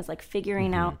interesting, is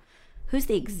figuring out who's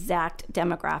the exact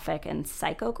demographic and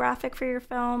psychographic for your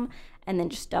film, and then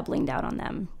just doubling down on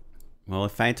them. Well,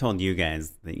 if I told you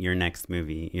guys that your next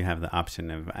movie, you have the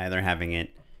option of either having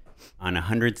it on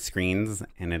 100 screens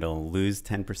and it'll lose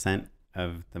 10%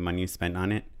 of the money you spent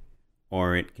on it,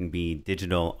 or it can be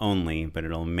digital only, but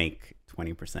it'll make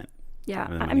 20%. Yeah,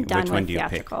 I'm done with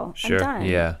theatrical. Sure. I'm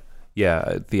done.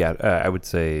 Yeah. I would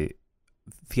say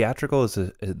theatrical is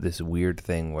this weird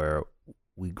thing where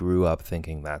we grew up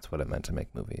thinking that's what it meant to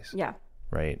make movies. Yeah.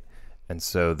 Right. And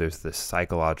so there's this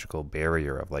psychological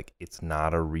barrier of it's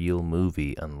not a real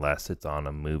movie unless it's on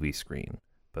a movie screen.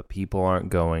 But people aren't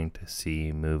going to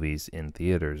see movies in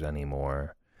theaters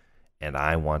anymore. And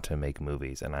I want to make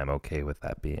movies, and I'm okay with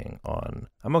that being on.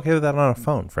 I'm okay with that on a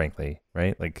phone, frankly,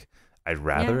 right? I'd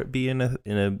rather it be in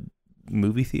a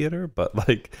movie theater, but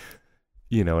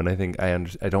and I think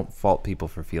I don't fault people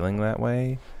for feeling that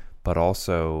way. But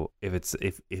also, if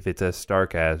it's as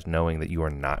stark as knowing that you are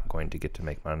not going to get to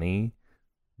make money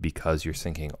because you're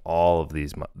sinking all of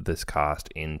this cost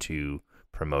into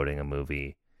promoting a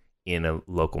movie in a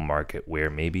local market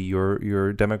where maybe your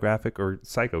demographic or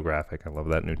psychographic, I love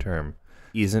that new term,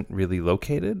 isn't really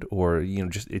located, or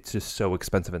it's just so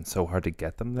expensive and so hard to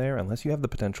get them there, unless you have the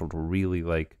potential to really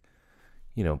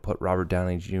put Robert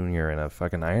Downey Jr. in a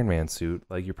fucking Iron Man suit,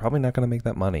 you're probably not going to make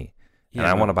that money. Yeah,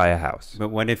 and I want to buy a house. But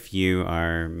what if you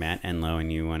are Matt Enlow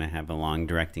and you want to have a long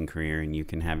directing career, and you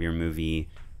can have your movie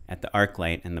at the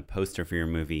ArcLight, and the poster for your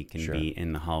movie can be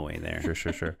in the hallway there?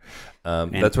 Sure.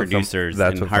 And that's producers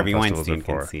and Harvey Weinstein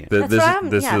can see it.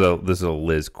 This is a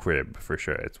Liz crib for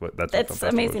sure. It's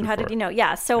amazing. How did you know?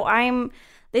 Yeah. So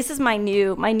this is my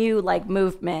new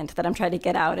movement that I'm trying to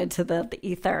get out into the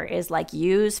ether, is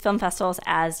use film festivals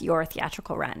as your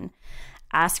theatrical run.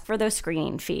 Ask for those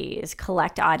screening fees,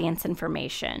 collect audience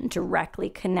information, directly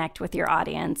connect with your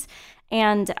audience.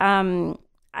 And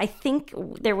I think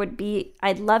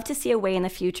I'd love to see a way in the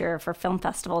future for film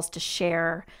festivals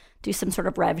to do some sort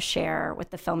of rev share with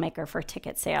the filmmaker for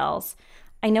ticket sales.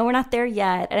 I know we're not there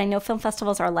yet, and I know film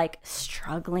festivals are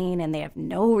struggling and they have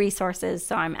no resources,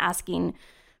 so I'm asking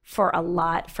for a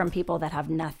lot from people that have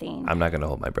nothing. I'm not going to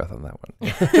hold my breath on that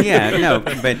one. Yeah, no,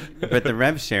 but the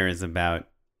rev share is about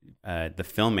the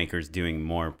filmmakers doing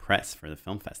more press for the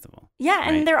film festival. Yeah,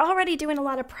 right? And they're already doing a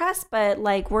lot of press, but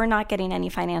we're not getting any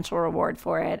financial reward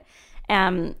for it.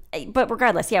 But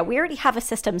regardless, we already have a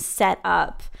system set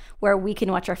up where we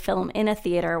can watch our film in a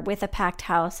theater with a packed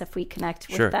house if we connect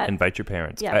with that. Sure, invite your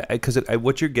parents. Yeah. Because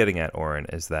what you're getting at, Oren,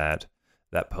 is that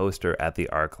that poster at the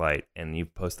ArcLight and you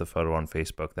post the photo on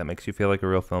Facebook, that makes you feel like a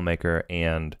real filmmaker.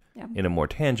 And in a more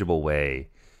tangible way,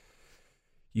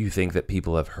 you think that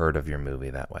people have heard of your movie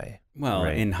that way. Well,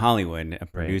 right? in Hollywood, a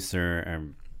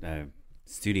producer or a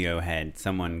studio head,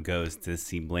 someone goes to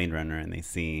see Blade Runner and they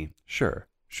see, Sure.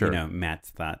 Matt's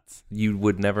thoughts. You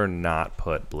would never not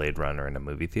put Blade Runner in a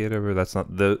movie theater, but that's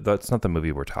not the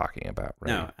movie we're talking about, right?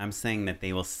 No, I'm saying that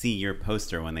they will see your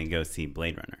poster when they go see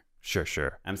Blade Runner.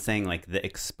 Sure. I'm saying like the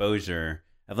exposure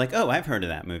of like, oh, I've heard of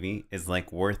that movie is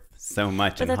like worth so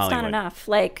much in Hollywood. But that's not enough.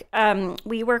 Like,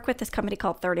 we work with this company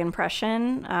called Third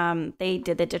Impression. They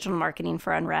did the digital marketing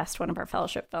for Unrest, one of our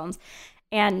fellowship films.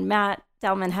 And Matt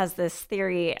Delman has this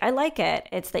theory. I like it.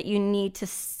 It's that you need to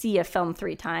see a film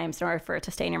 3 times in order for it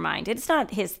to stay in your mind. It's not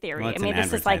his theory. Well, I mean,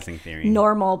 this is like theory.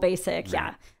 normal, basic,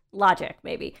 Right. logic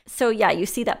maybe. So yeah, you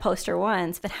see that poster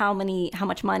once, but how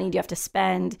much money do you have to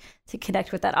spend to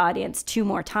connect with that audience 2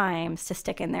 more times to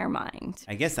stick in their mind?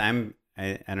 I guess I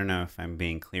don't know if I'm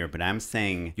being clear, but I'm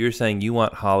saying You're saying you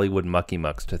want Hollywood mucky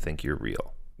mucks to think you're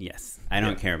real. yes. I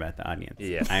don't care about the audience.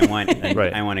 Yeah. I want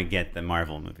Right. I want to get the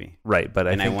Marvel movie. Right, but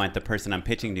I want the person I'm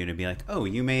pitching to be like, oh,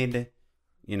 you made,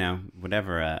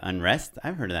 whatever, Unrest.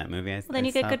 I've heard of that movie. Well, then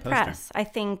you get good press. I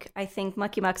think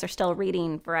Mucky Mucks are still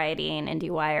reading Variety and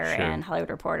IndieWire Sure. and Hollywood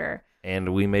Reporter.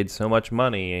 and we made so much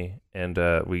money, and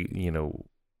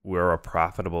we're a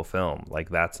profitable film. Like,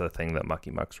 that's a thing that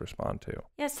Mucky Mucks respond to.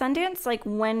 Yeah, Sundance, like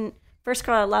when First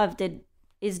Girl I Love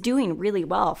is doing really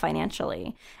well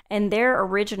financially. And their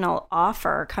original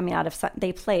offer coming out of,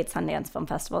 they played Sundance Film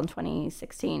Festival in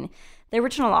 2016. The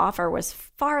original offer was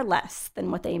far less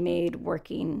than what they made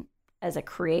working as a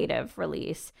creative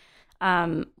release.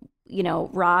 Ross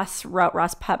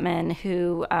Putman,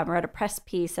 who wrote a press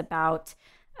piece about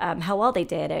how well they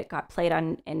did. It got played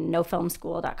in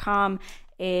nofilmschool.com.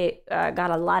 It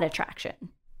got a lot of traction.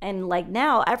 And like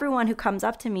now, everyone who comes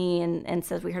up to me and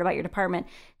says, we heard about your department,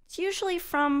 it's usually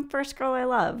from First Girl I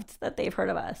Loved that they've heard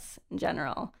of us in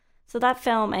general. So that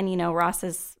film, and Ross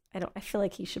is, I feel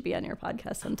like he should be on your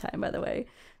podcast sometime, by the way.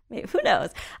 Maybe, who knows?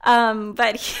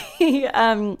 But he,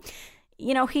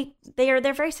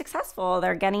 they're very successful.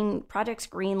 They're getting projects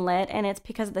greenlit, and it's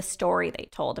because of the story they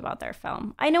told about their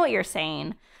film. I know what you're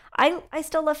saying. I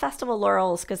still love festival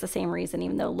laurels because the same reason,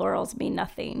 even though laurels mean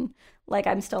nothing. Like,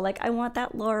 I'm still like, I want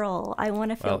that laurel. I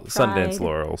want to feel pride. Sundance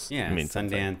laurels. Yeah, mean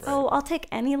Sundance. Right. Oh, I'll take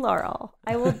any laurel.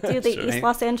 I will do the Sure. East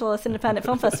Los Angeles Independent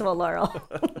Film Festival laurel.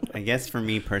 I guess for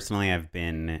me personally,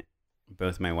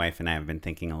 both my wife and I have been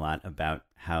thinking a lot about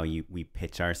how we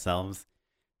pitch ourselves.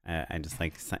 I just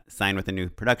like sign with a new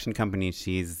production company.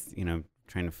 She's,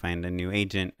 trying to find a new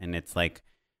agent, and it's like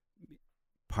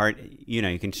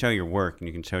you can show your work and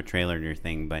you can show a trailer and your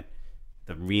thing, but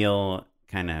the real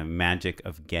kind of magic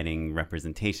of getting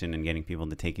representation and getting people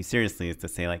to take you seriously is to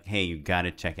say like, hey, you got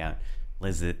to check out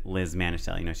Liz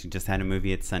Manashil. She just had a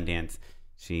movie at Sundance.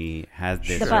 She has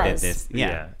this, this.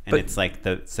 Yeah. And it's like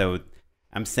so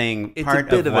I'm saying it's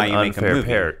part of why you make a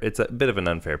movie. It's a bit of an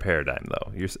unfair paradigm,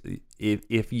 though. If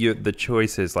the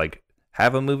choice is like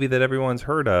have a movie that everyone's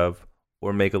heard of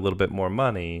or make a little bit more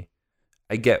money,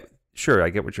 I get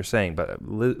what you're saying, but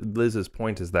Liz's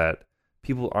point is that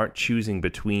people aren't choosing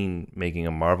between making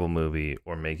a Marvel movie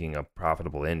or making a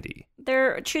profitable indie.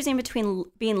 They're choosing between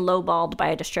being lowballed by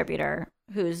a distributor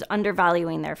who's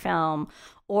undervaluing their film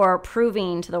or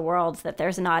proving to the world that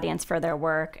there's an audience for their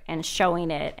work and showing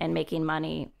it and making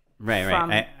money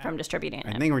from distributing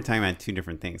it. I think we're talking about 2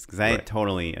 different things because I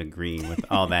totally agree with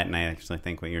all that, and I actually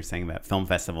think what you're saying about film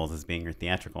festivals as being your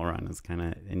theatrical run is kind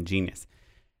of ingenious.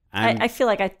 I feel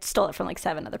like I stole it from like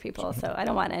 7 other people, so I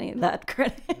don't want any of that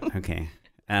credit. Okay.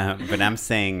 But I'm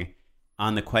saying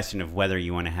on the question of whether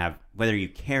you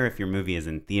care if your movie is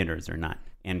in theaters or not.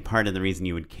 And part of the reason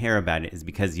you would care about it is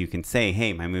because you can say,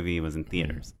 hey, my movie was in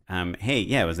theaters. Hey,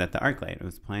 yeah, it was at the ArcLight. It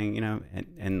was playing,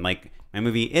 and like my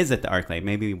movie is at the ArcLight.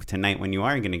 Maybe tonight when you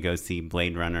are going to go see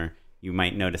Blade Runner, you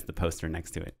might notice the poster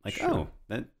next to it. Like, oh,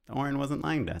 that Oren wasn't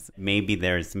lying to us. Maybe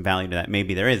there's some value to that.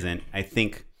 Maybe there isn't. I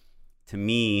think, to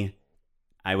me,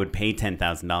 I would pay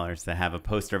 $10,000 to have a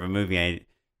poster of a movie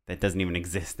that doesn't even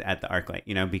exist at the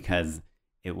ArcLight, because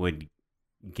it would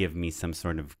give me some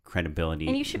sort of credibility.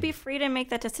 And you should be free to make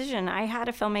that decision. I had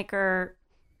a filmmaker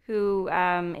who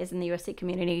is in the USC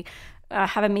community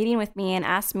have a meeting with me and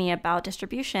ask me about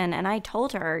distribution. And I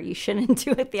told her, you shouldn't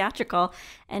do a theatrical.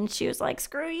 And she was like,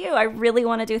 screw you. I really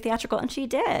want to do a theatrical. And she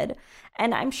did.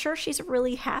 And I'm sure she's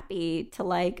really happy to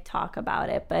like talk about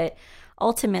it. But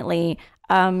ultimately,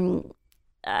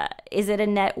 Is it a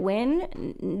net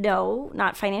win? No,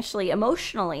 not financially.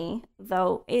 Emotionally,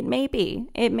 though, it may be.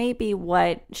 It may be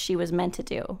what she was meant to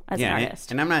do as an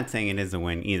artist. And I'm not saying it is a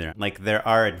win either. Like, there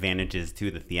are advantages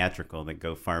to the theatrical that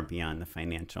go far beyond the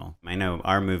financial. I know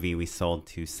our movie we sold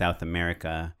to South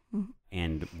America,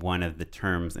 and one of the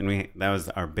terms, and that was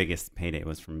our biggest payday,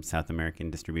 was from South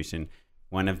American distribution.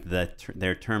 One of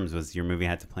their terms was your movie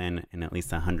had to play in at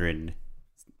least 100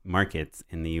 markets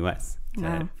in the U.S.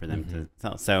 For them to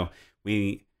sell. So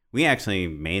we actually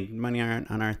made money on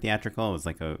our theatrical. It was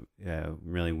like a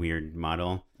really weird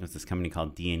model. It was this company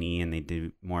called D&E, and they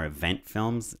did more event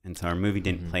films. And so our movie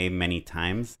didn't play many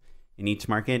times in each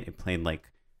market. It played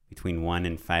like between 1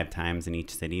 and 5 times in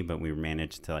each city, but we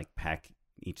managed to like pack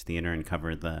each theater and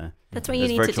cover That's what you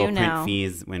need to do virtual print now.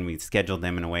 fees when we scheduled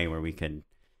them in a way where we could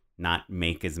not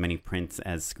make as many prints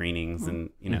as screenings and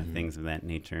things of that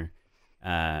nature.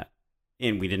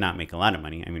 And we did not make a lot of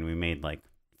money. I mean, we made like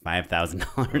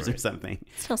 $5,000 or something.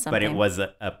 Still something. But it was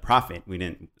a profit. We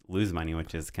didn't lose money,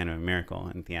 which is kind of a miracle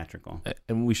in theatrical.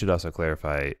 And we should also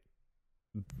clarify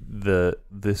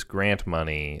this grant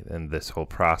money and this whole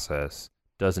process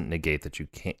doesn't negate that you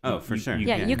can't. Oh, for sure.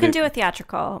 You can do a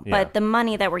theatrical, but the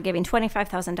money that we're giving,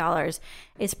 $25,000,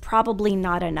 is probably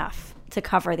not enough to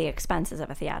cover the expenses of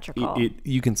a theatrical.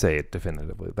 You can say it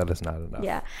definitively. That is not enough.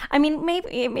 Yeah. I mean,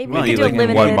 maybe Well, we could do a like in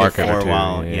limited one market or two.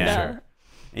 Yeah. Sure.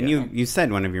 And you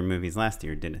said one of your movies last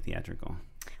year did a theatrical.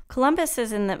 Columbus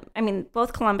is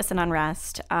both Columbus and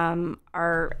Unrest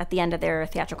are at the end of their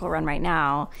theatrical run right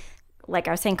now. Like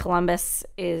I was saying, Columbus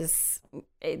is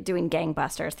doing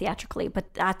gangbusters theatrically,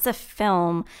 but that's a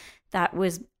film that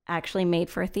was actually made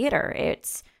for a theater.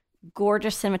 It's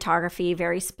gorgeous cinematography,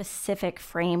 very specific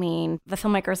framing. The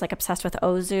filmmaker is like obsessed with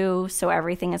Ozu, so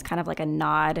everything is kind of like a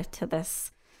nod to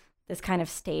this kind of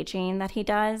staging that he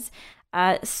does.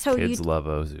 So kids love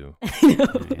Ozu.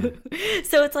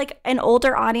 So it's like, and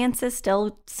older audiences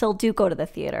still do go to the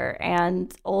theater,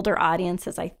 and older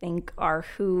audiences, I think, are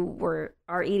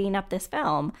are eating up this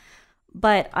film.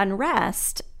 But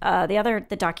Unrest,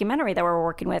 the documentary that we're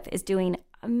working with, is doing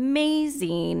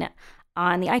amazing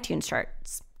on the iTunes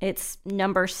charts. It's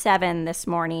number 7 this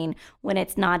morning when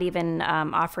it's not even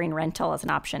offering rental as an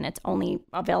option. It's only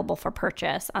available for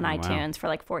purchase on iTunes for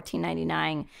like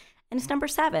 $14.99. And it's number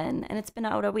 7, and it's been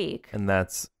out a week. And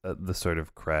that's the sort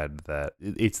of cred that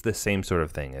it's the same sort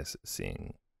of thing as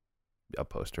seeing a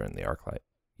poster in the ArcLight.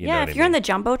 If you're in the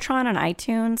Jumbotron on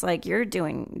iTunes, like you're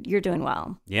doing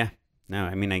well. Yeah. No,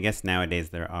 I mean, I guess nowadays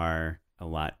there are a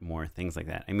lot more things like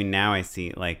that. I mean, now I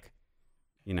see like,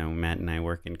 Matt and I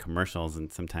work in commercials,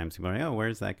 and sometimes people are like, oh,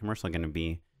 where's that commercial going to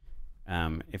be?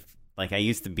 If like I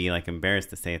used to be like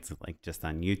embarrassed to say it's like just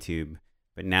on YouTube.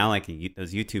 But now, like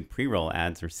those YouTube pre-roll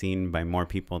ads are seen by more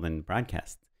people than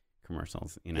broadcast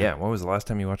commercials. Yeah. When was the last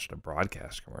time you watched a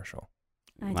broadcast commercial?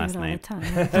 I Last do it all night. the time.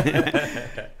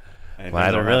 I There's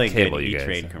a don't really have good cable, you guys.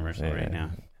 E-Trade commercial Yeah. right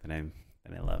now that I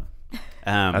love.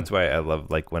 That's why I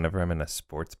love, like, whenever I'm in a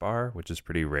sports bar, which is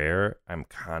pretty rare, I'm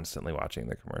constantly watching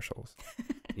the commercials.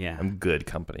 Yeah. I'm good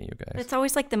company, you guys. It's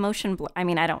always like the motion blur. I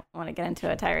mean, I don't want to get into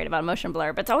a tirade about motion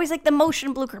blur, but it's always like the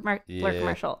motion blur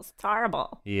commercials. It's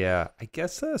horrible. Yeah, I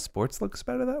guess sports looks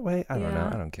better that way. I don't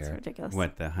know. I don't It's care. ridiculous.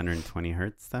 What, the 120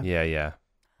 hertz stuff? Yeah.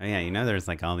 Oh, yeah. There's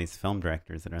like all these film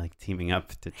directors that are like teaming up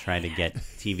to try to get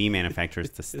TV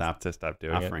manufacturers to stop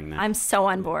doing offering that. I'm so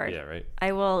on board. Yeah, right.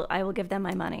 I will give them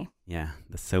my money. Yeah,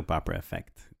 the soap opera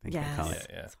effect, I think they call it.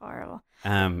 Yeah. It's horrible.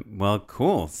 Well,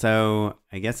 cool. So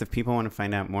I guess if people want to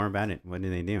find out more about it, what do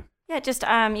they do? Yeah, just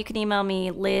you can email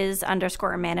me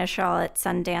Liz_Manashil at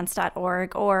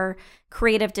Sundance.org or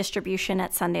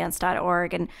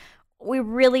creativedistribution@Sundance.org. And we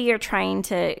really are trying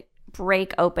to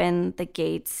break open the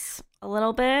gates a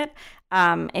little bit.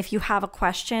 If you have a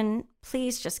question,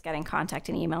 please just get in contact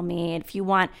and email me. If you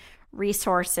want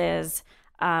resources,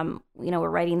 we're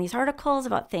writing these articles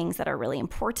about things that are really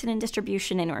important in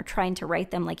distribution, and we're trying to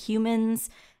write them like humans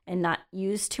and not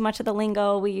use too much of the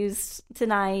lingo we use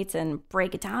tonight and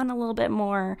break it down a little bit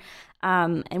more.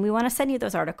 And we want to send you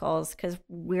those articles because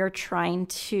we're trying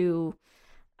to,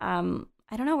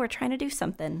 we're trying to do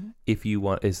something. If you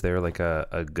want, is there like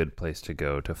a good place to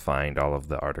go to find all of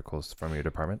the articles from your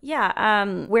department?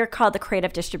 Yeah, we're called the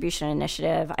Creative Distribution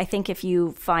Initiative. I think if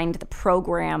you find the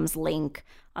programs link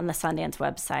on the Sundance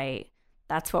website,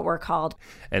 that's what we're called.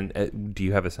 And do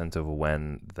you have a sense of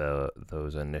when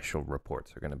those initial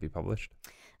reports are going to be published?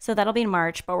 So that'll be in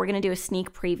March, but we're going to do a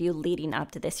sneak preview leading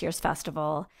up to this year's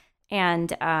festival.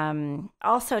 And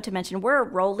also to mention, we're a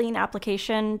rolling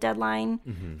application deadline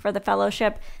for the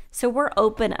fellowship. So we're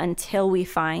open until we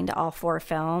find all 4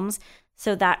 films.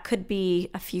 So that could be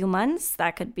a few months.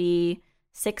 That could be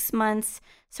 6 months.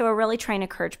 So we're really trying to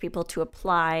encourage people to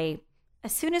apply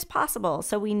as soon as possible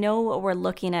so we know what we're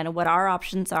looking at and what our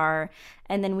options are,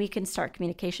 and then we can start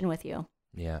communication with you.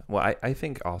 Yeah. Well, I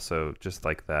think also just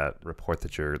like that report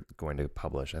that you're going to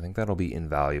publish, I think that'll be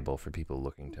invaluable for people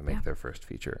looking to make their first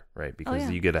feature, right? Because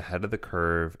you get ahead of the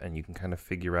curve and you can kind of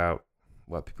figure out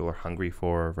what people are hungry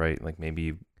for, right? Like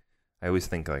maybe I always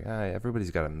think like,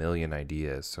 everybody's got a million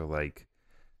ideas. So like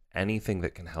anything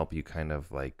that can help you kind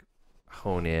of like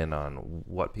hone in on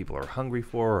what people are hungry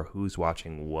for or who's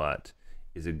watching what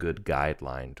is a good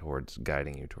guideline towards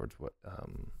guiding you towards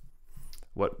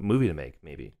what movie to make,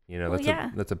 maybe.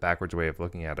 That's a backwards way of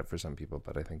looking at it for some people,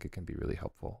 but I think it can be really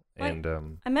helpful. And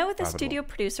I met with a studio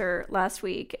producer last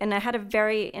week, and I had a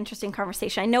very interesting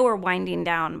conversation. I know we're winding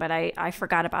down, but I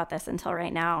forgot about this until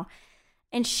right now.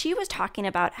 And she was talking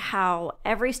about how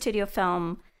every studio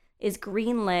film is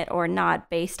greenlit or not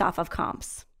based off of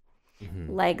comps.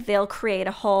 Mm-hmm. Like they'll create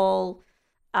a whole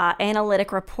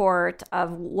analytic report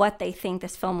of what they think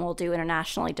this film will do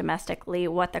internationally, domestically,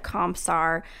 what the comps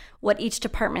are, what each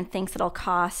department thinks it'll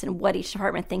cost, and what each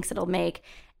department thinks it'll make.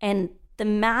 And the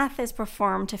math is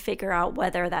performed to figure out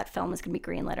whether that film is going to be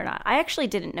greenlit or not. I actually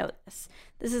didn't know this.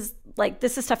 This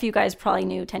is stuff you guys probably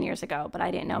knew 10 years ago, but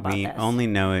I didn't know about this. We only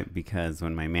know it because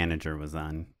when my manager was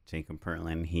on, Jacob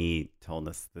Perlin, he told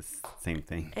us this same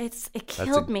thing. It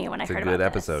killed me when I heard about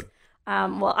this. It's a good episode.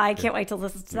 Well, I can't wait to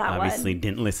listen to that one. Obviously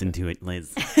didn't listen to it,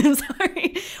 Liz. I'm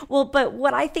sorry. Well, but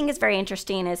what I think is very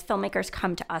interesting is filmmakers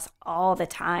come to us all the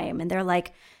time and they're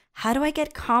like, how do I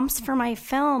get comps for my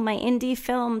film, my indie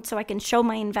film, so I can show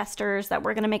my investors that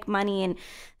we're going to make money and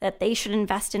that they should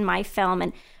invest in my film?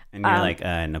 And you're like,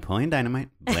 Napoleon Dynamite,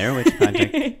 Blair Witch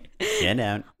Project, get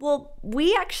out. Well,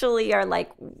 we actually are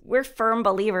like, we're firm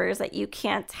believers that you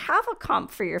can't have a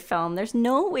comp for your film. There's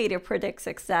no way to predict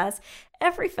success.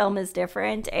 Every film is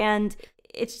different. And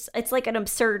it's like an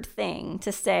absurd thing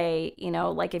to say,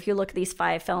 like if you look at these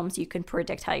 5 films, you can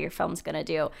predict how your film's going to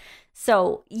do.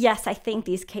 So yes, I think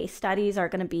these case studies are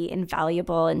going to be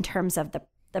invaluable in terms of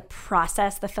the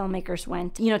process the filmmakers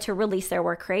went, to release their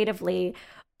work creatively.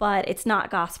 But it's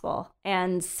not gospel.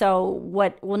 And so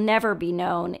what will never be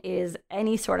known is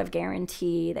any sort of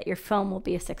guarantee that your film will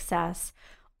be a success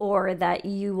or that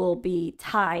you will be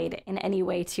tied in any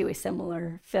way to a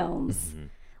similar films. Mm-hmm.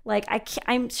 Like,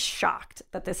 I'm shocked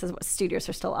that this is what studios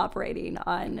are still operating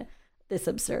on, this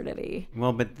absurdity.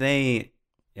 Well, but I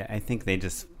think they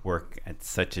just work at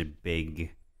such a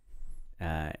big,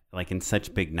 like in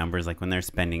such big numbers. Like when they're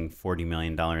spending $40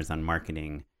 million on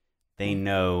marketing, they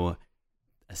know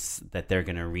that they're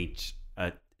going to reach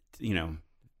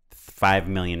 5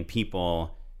 million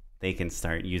people. They can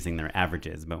start using their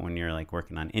averages. But when you're like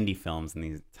working on indie films and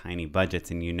these tiny budgets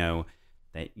and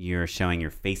that you're showing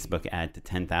your Facebook ad to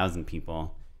 10,000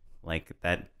 people, like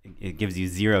that, it gives you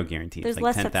zero guarantees. There's like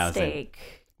less 10,000. at stake.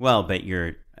 Well, but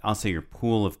your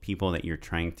pool of people that you're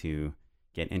trying to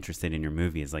get interested in your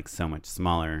movie is like so much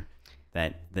smaller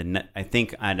that I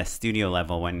think at a studio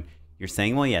level, when you're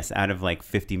saying, well, yes, out of like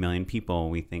 50 million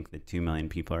people, we think that 2 million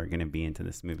people are going to be into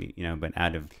this movie, but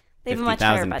out of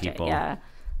 50,000 people,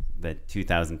 the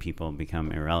 2,000 people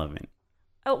become irrelevant.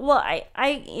 Oh, well,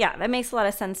 yeah, that makes a lot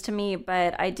of sense to me,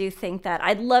 but I do think that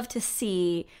I'd love to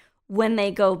see when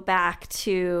they go back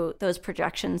to those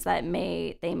projections that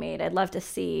they made. I'd love to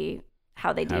see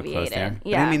how they deviated.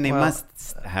 Yeah, I mean, they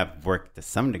must have worked to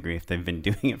some degree if they've been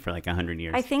doing it for like 100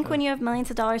 years. I think when you have millions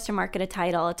of dollars to market a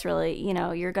title, it's really,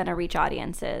 you're going to reach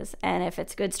audiences. And if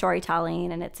it's good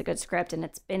storytelling and it's a good script and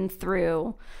it's been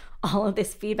through all of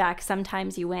this feedback,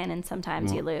 sometimes you win and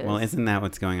sometimes you lose. Well, isn't that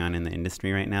what's going on in the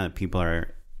industry right now? That people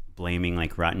are blaming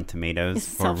like Rotten Tomatoes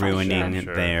for ruining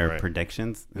their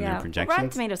predictions and their projections. Well, Rotten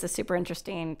Tomatoes is super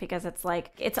interesting because it's like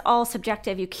it's all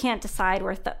subjective. You can't decide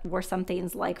where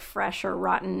something's like fresh or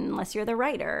rotten unless you're the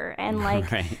writer. And like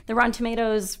the Rotten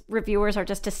Tomatoes reviewers are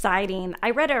just deciding.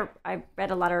 I read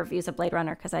a lot of reviews of Blade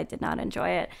Runner because I did not enjoy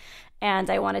it, and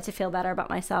I wanted to feel better about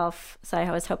myself. So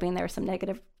I was hoping there was some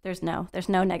negative. There's no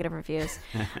negative reviews.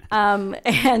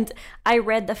 And I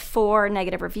read the 4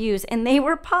 negative reviews and they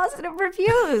were positive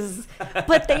reviews,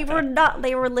 but they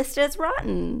were listed as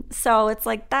rotten. So it's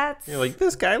like, you're like,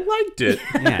 this guy liked it.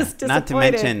 Yeah. Not to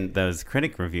mention those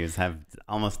critic reviews have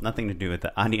almost nothing to do with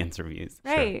the audience reviews.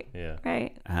 Right. Sure. Yeah.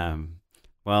 Right.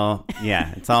 Well,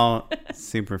 yeah, it's all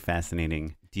super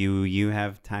fascinating. Do you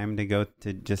have time to go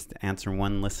to just answer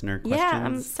one listener question? Yeah,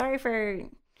 I'm sorry for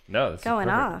going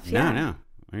off. No.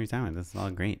 What are you talking about? This is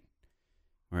all great.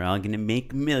 We're all going to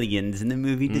make millions in the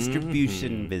movie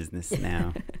distribution business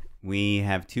now. We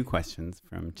have 2 questions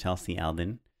from Chelsea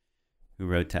Alden, who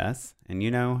wrote to us. And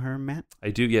you know her, Matt? I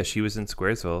do. Yeah, she was in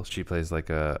Squaresville. She plays like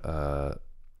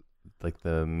like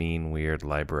the mean, weird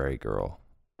library girl.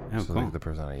 Oh, so cool. like the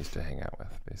person I used to hang out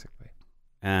with, basically.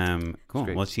 Cool.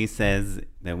 Great. Well, she says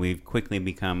that we've quickly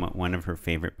become one of her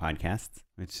favorite podcasts,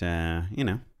 which,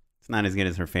 it's not as good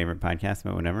as her favorite podcast,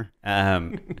 but whatever.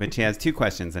 But she has 2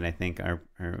 questions that I think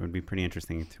would be pretty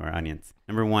interesting to our audience.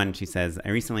 Number 1, she says, I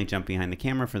recently jumped behind the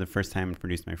camera for the first time and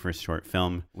produced my first short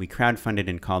film. We crowdfunded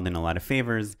and called in a lot of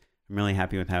favors. I'm really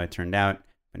happy with how it turned out,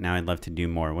 but now I'd love to do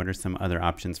more. What are some other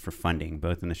options for funding,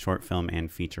 both in the short film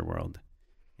and feature world?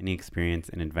 Any experience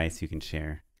and advice you can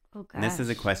share? Oh, gosh. And this is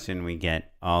a question we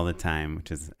get all the time, which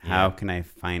is, how can I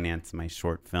finance my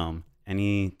short film?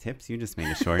 Any tips? You just made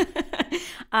a short.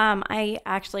 I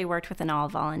actually worked with an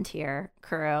all-volunteer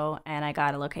crew, and I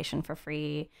got a location for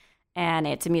free. And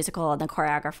it's a musical, and the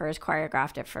choreographers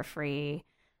choreographed it for free.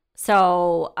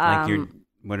 So,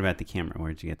 what about the camera?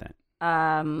 Where'd you get that?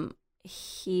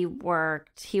 he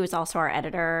was also our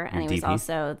editor, and Your he was DP?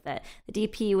 also the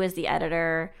DP was the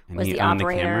editor, And was he the owned the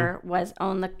operator,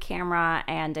 owned the camera,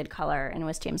 and did color, and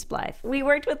was James Blythe. We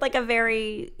worked with like a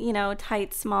very,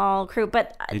 tight, small crew,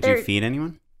 but Did you feed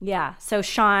anyone? yeah. So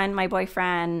Sean, my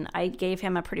boyfriend, I gave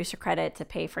him a producer credit to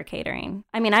pay for catering.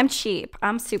 I mean, I'm cheap.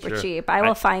 I'm super Sure. cheap. I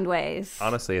will find ways.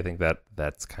 Honestly, I think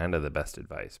that's kind of the best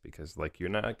advice, because like you're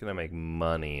not going to make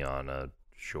money on a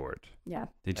short. Yeah.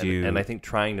 And I think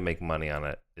trying to make money on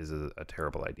it is a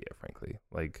terrible idea, frankly.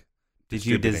 Like, Did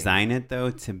you design it though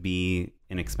to be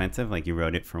inexpensive? Like you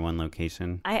wrote it for one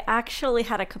location? I actually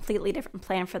had a completely different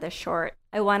plan for this short.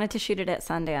 I wanted to shoot it at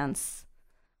Sundance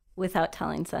without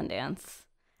telling Sundance.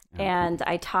 Okay. And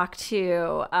I talked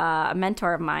to a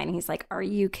mentor of mine. He's like, are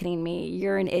you kidding me?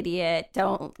 You're an idiot.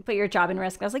 Don't put your job in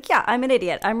risk. And I was like, yeah, I'm an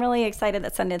idiot. I'm really excited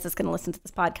that Sundance is going to listen to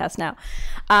this podcast now.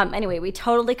 Anyway, we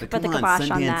totally could put the kibosh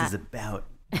on that. Sundance is about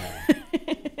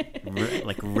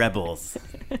like rebels.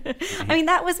 I mean,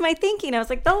 that was my thinking. I was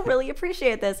like, they'll really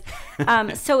appreciate this.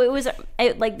 So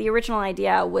like the original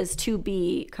idea was to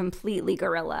be completely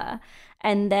guerrilla.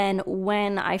 And then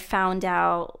when I found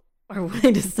out, or when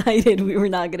I decided we were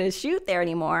not going to shoot there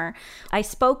anymore, I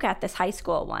spoke at this high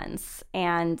school once,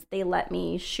 and they let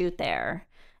me shoot there.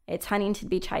 It's Huntington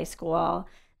Beach High School.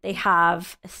 They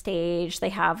have a stage. They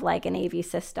have like an AV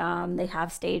system. They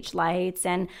have stage lights.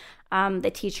 And the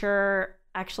teacher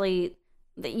actually,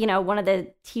 one of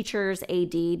the teachers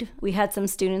AD'd. We had some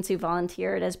students who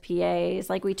volunteered as PAs.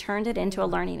 Like, we turned it into a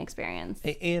learning experience.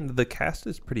 And the cast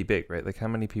is pretty big, right? Like, how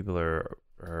many people are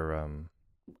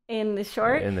in the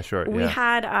short? In the short, we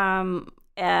had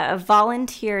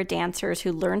volunteer dancers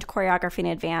who learned choreography in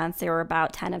advance. There were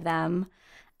about 10 of them.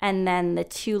 And then the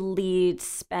 2 leads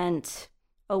spent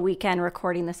a weekend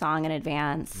recording the song in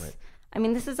advance. Right. I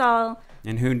mean, this is all...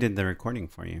 And who did the recording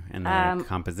for you? And the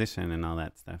composition and all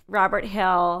that stuff? Robert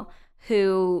Hill,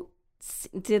 who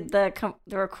did the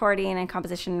recording and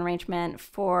composition arrangement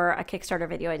for a Kickstarter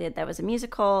video I did that was a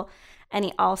musical. And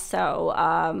he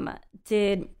also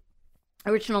did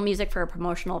original music for a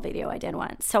promotional video I did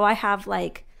once. So I have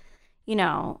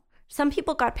some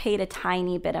people got paid a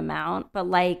tiny bit amount, but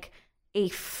like a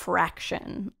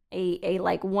fraction, a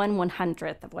like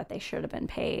 1/100th of what they should have been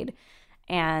paid.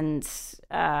 And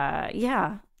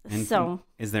yeah. And so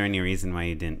is there any reason why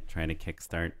you didn't try to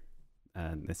kickstart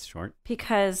this short?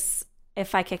 Because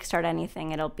if I kickstart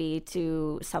anything, it'll be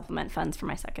to supplement funds for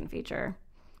my second feature.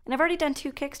 And I've already done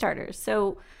 2 Kickstarters.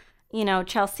 So,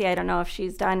 Chelsea, I don't know if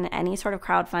she's done any sort of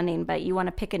crowdfunding, but you want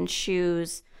to pick and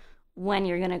choose when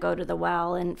you're going to go to the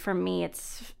well. And for me,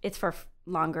 it's for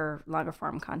longer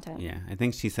form content. Yeah, I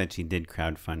think she said she did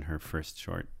crowdfund her first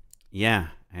short. Yeah,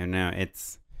 I don't know.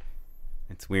 It's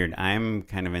weird. I'm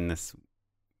kind of in this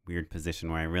weird position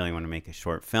where I really want to make a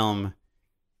short film.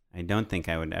 I don't think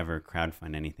I would ever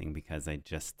crowdfund anything because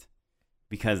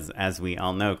as we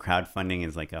all know, crowdfunding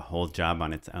is like a whole job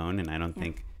on its own, and I don't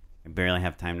think I barely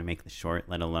have time to make the short,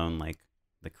 let alone like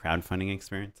the crowdfunding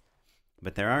experience.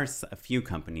 But there are a few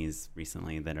companies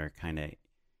recently that are kind of,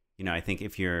 I think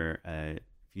if you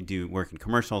do work in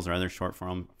commercials or other short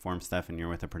form stuff and you're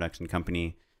with a production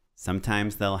company,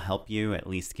 sometimes they'll help you, at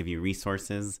least give you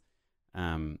resources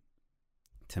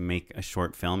to make a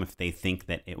short film if they think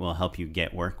that it will help you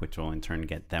get work, which will in turn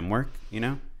get them work,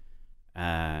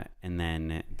 And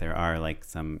then there are like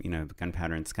some,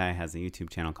 Gunpowder and Sky has a YouTube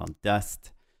channel called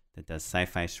Dust that does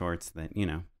sci-fi shorts that,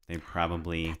 they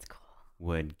probably That's cool.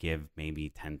 would give maybe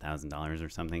 $10,000 or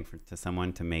something to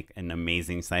someone to make an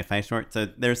amazing sci-fi short. So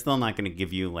they're still not going to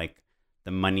give you like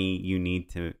the money you need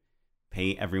to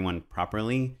pay everyone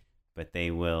properly, but they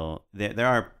will. There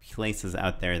are places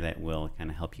out there that will kind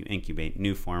of help you incubate.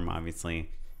 New Form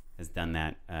obviously has done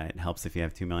that. It helps if you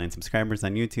have 2 million subscribers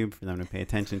on YouTube for them to pay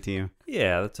attention to you.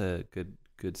 Yeah, that's a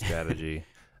good strategy.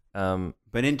 But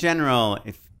in general,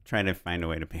 if trying to find a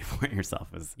way to pay for it yourself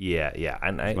is yeah,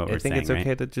 and I what we're think saying, it's okay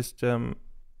right? to just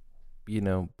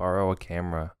borrow a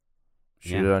camera,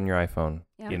 shoot it on your iPhone.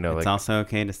 Yeah. It's also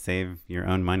okay to save your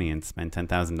own money and spend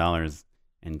 $10,000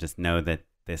 and just know that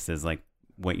this is like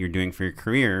what you're doing for your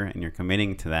career and you're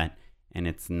committing to that, and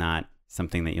it's not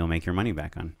something that you'll make your money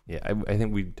back on. Yeah, I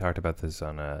think we talked about this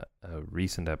on a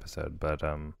recent episode, but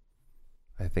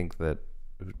I think that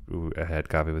I had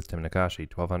coffee with Tim Nakashi.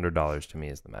 $1,200 to me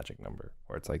is the magic number,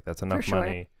 where it's like that's enough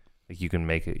money. Like you can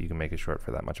make it short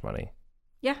for that much money.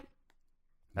 Yeah.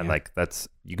 And Yeah. like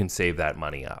you can save that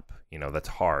money up. That's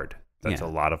hard. That's a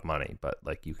lot of money, but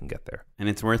like you can get there. And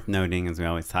it's worth noting, as we're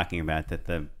always talking about, that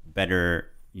the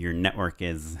better your network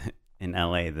is in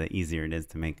LA, the easier it is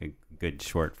to make a good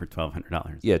short for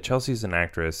 $1,200. Yeah, Chelsea's an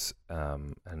actress,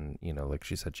 and like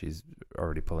she said, she's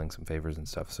already pulling some favors and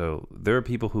stuff. So there are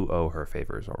people who owe her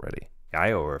favors already.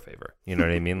 I owe her a favor. You know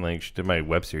what I mean? Like she did my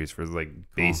web series for like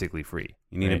basically free.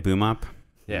 You need right? a boom up.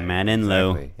 Yeah, Matt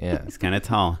Enlow. exactly. Yeah. He's kind of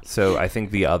tall. So I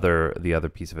think the other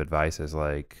piece of advice is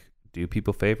like do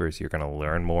people favors. You're gonna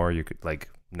learn more. You could like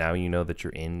now you know that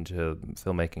you're into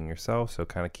filmmaking yourself. So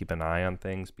kind of keep an eye on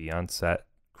things. Be on set,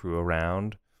 crew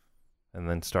around. And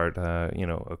then start,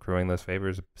 accruing those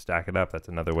favors, stack it up. That's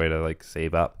another way to like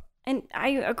save up. And I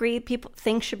agree,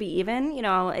 things should be even.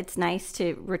 It's nice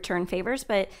to return favors,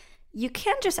 but you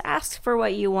can't just ask for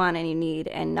what you want and you need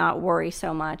and not worry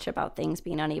so much about things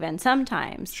being uneven.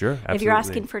 Sometimes, Sure, absolutely. if you're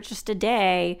asking for just a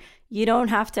day, you don't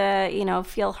have to,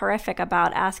 feel horrific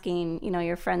about asking,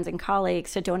 your friends and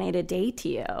colleagues to donate a day to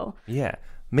you. Yeah,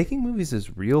 making movies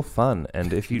is real fun,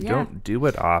 and if you don't do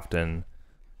it often.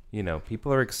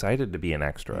 People are excited to be an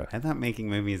extra. I thought making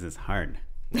movies is hard.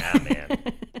 Nah, man.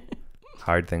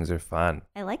 Hard things are fun.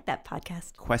 I like that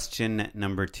podcast. Question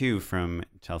number 2 from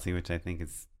Chelsea, which I think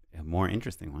is a more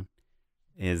interesting one,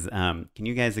 is can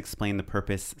you guys explain the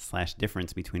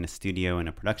purpose/difference between a studio and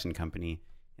a production company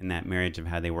in that marriage of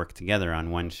how they work together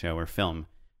on one show or film?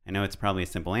 I know it's probably a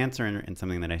simple answer and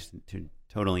something that I should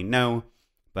totally know,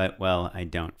 but, well, I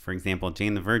don't. For example,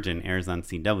 Jane the Virgin airs on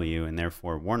CW, and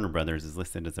therefore Warner Brothers is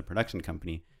listed as a production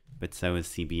company, but so is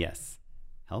CBS.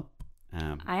 Help?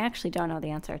 I actually don't know the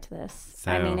answer to this.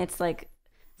 So- I mean, it's like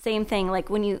same thing. Like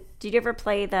did you ever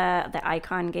play the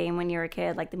Icon game when you were a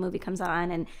kid? Like the movie comes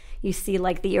on and you see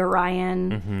like the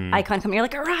Orion icon come. You're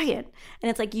like Orion, and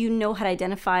it's like how to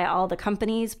identify all the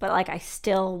companies, but like I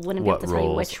still wouldn't be able to tell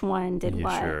you which one did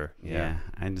what. Sure. Yeah,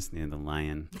 I just knew the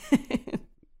lion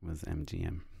was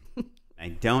MGM. I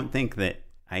don't think that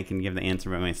I can give the answer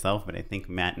by myself, but I think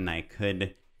Matt and I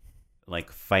could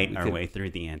like fight our way through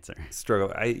the answer.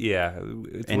 Struggle.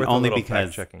 It's And worth only a little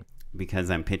fact checking. because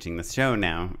I'm pitching the show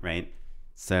now, right?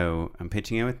 So I'm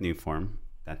pitching it with Newform.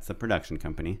 That's the production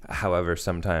company. However,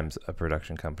 sometimes a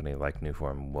production company like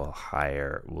Newform will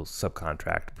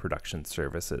subcontract production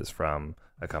services from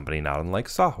a company not unlike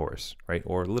Sawhorse, right?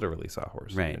 Or literally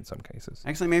Sawhorse Right. in some cases.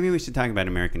 Actually, maybe we should talk about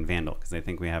American Vandal because I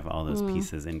think we have all those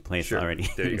pieces in place Sure. already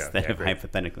There you go. instead Yeah, of great.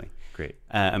 hypothetically. Great.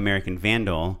 American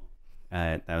Vandal,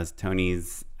 that was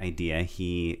Tony's idea.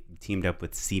 He teamed up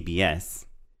with CBS.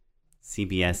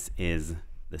 CBS is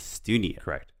the studio.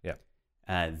 Correct. Yeah.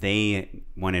 They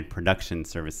wanted production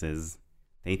services.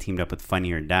 They teamed up with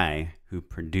Funny or Die, who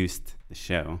produced the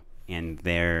show, and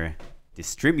their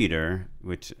distributor,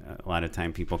 which a lot of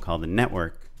time people call the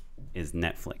network, is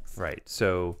Netflix. Right.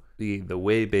 So the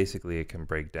way basically it can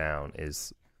break down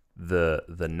is the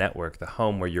network, the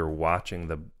home where you're watching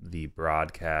the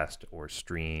broadcast or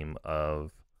stream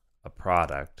of a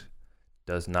product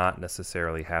does not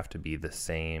necessarily have to be the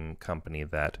same company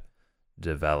that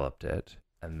developed it.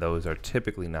 And those are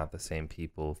typically not the same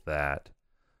people that,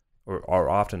 or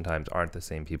oftentimes aren't the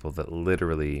same people that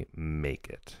literally make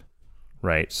it.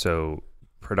 Right. So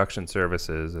production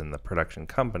services and the production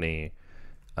company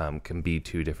can be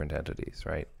two different entities,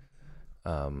 right?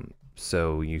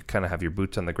 So you kind of have your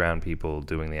boots on the ground people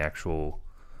doing the actual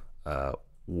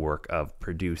work of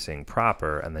producing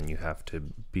proper, and then you have to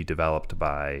be developed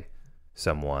by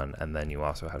someone, and then you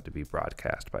also have to be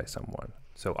broadcast by someone.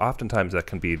 So oftentimes that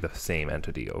can be the same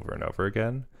entity over and over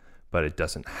again, but it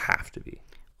doesn't have to be.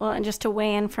 Well, and just to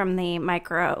weigh in from the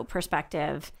micro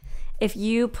perspective, if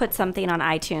you put something on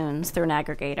iTunes through an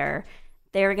aggregator,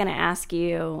 they're going to ask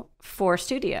you for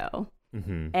studio,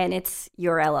 and it's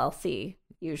your LLC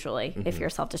usually if you're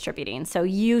self-distributing. So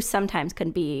you sometimes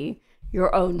can be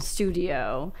your own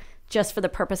studio just for the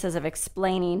purposes of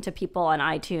explaining to people on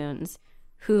iTunes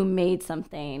who made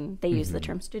something. They use the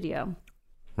term studio.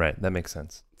 Right. That makes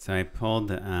sense. So I pulled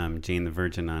Jane the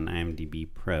Virgin on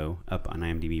IMDb Pro, up on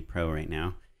IMDb Pro right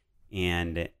now.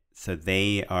 And so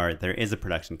there is a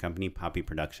production company, Poppy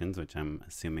Productions, which I'm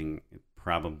assuming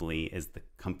probably is the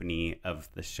company of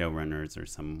the showrunners or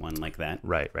someone like that.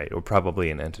 Right. Or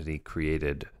probably an entity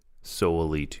created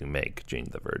solely to make Jane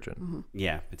the Virgin. Mm-hmm.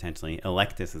 Yeah, potentially.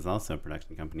 Electus is also a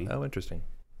production company. Oh, interesting.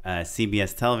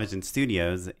 CBS Television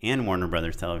Studios and Warner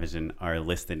Brothers Television are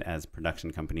listed as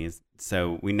production companies.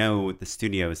 So we know the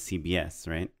studio is CBS,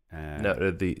 right?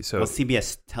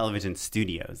 CBS Television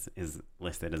Studios is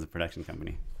listed as a production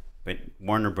company, but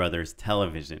Warner Brothers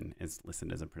Television is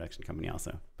listed as a production company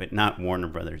also, but not Warner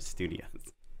Brothers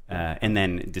Studios. And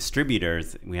then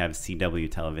distributors, we have CW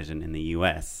Television in the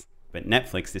U.S., but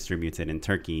Netflix distributes it in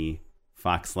Turkey.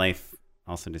 Fox Life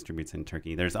also distributes in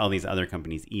Turkey. There's all these other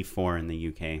companies, E4 in the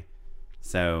UK.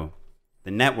 So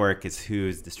the network is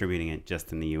who's distributing it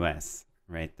just in the US,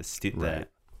 right? The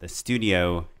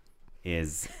studio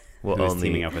is who's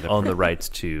teaming up with the rights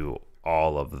to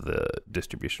all of the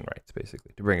distribution rights,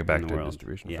 basically, to bring it back to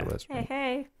distribution for Liz.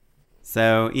 Hey.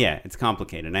 So yeah, it's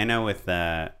complicated. I know with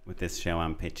this show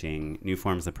I'm pitching, New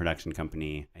Form's the production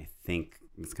company. I think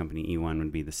this company E1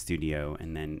 would be the studio,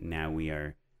 and then now we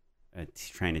are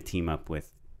trying to team up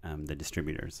with the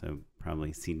distributors, so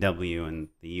probably CW in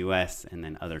the US and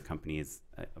then other companies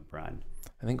abroad.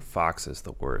 I think Fox is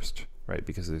the worst, right?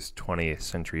 Because there's 20th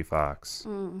Century Fox,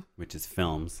 which is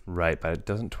films, right? But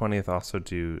doesn't 20th also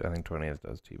do? I think 20th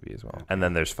does TV as well. Okay. And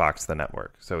then there's Fox, the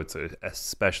network. So it's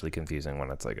especially confusing when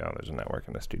it's like, oh, there's a network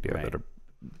and a studio that are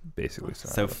basically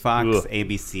so Fox,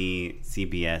 ABC,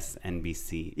 CBS,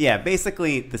 NBC. Yeah,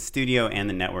 basically the studio and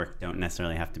the network don't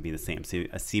necessarily have to be the same. So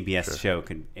a CBS show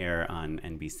could air on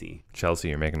NBC. Chelsea,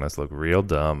 you're making us look real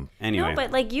dumb. Anyway, no, but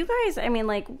like you guys, I mean,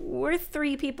 like we're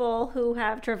three people who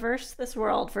have traversed this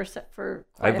world for quite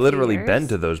I've literally a few years. been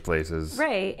to those places,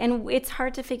 right? And it's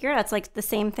hard to figure out. It's like the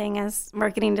same thing as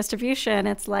marketing distribution.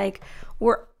 It's like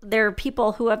there are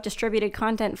people who have distributed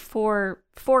content for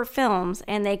films,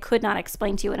 and they could not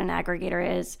explain to you what an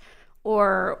aggregator is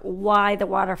or why the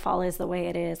waterfall is the way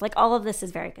it is. Like all of this is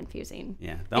very confusing.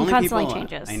 Yeah, the only constantly people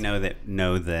changes. I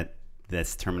know that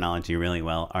this terminology really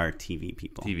well are TV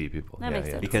people. That makes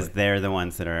sense. Because they're the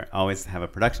ones that always have a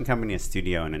production company, a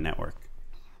studio, and a network,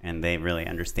 and they really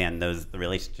understand the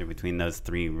relationship between those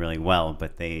three really well.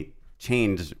 But they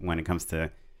change when it comes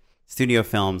to studio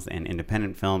films and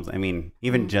independent films. I mean,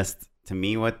 even just to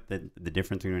me, what the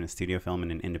difference between a studio film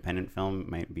and an independent film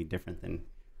might be different than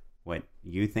what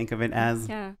you think of it as.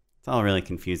 Yeah. It's all really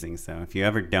confusing. So if you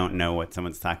ever don't know what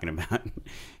someone's talking about,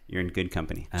 you're in good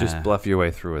company. Just bluff your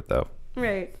way through it, though.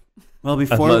 Right. Well,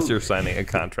 unless you're signing a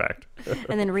contract.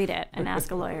 And then read it and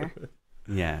ask a lawyer.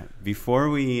 Yeah. Before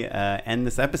we end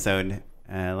this episode,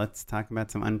 let's talk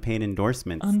about some unpaid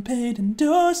endorsements. Unpaid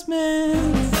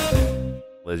endorsements.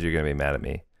 Liz, you're going to be mad at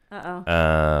me.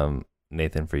 Uh-oh.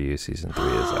 Nathan For You Season 3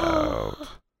 is out.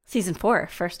 Season 4,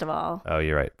 first of all. Oh,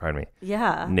 you're right. Pardon me.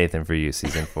 Yeah. Nathan For You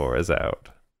Season 4 is out.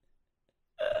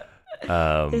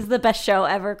 This is the best show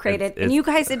ever created. And you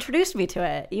guys introduced me to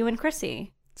it. You and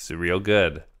Chrissy. It's real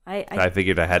good. I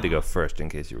figured I had to go first in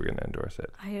case you were going to endorse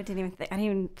it. I didn't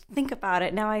even think about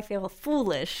it. Now I feel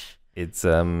foolish. It's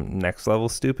next level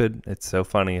stupid. It's so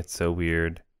funny. It's so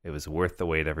weird. It was worth the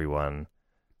wait, everyone.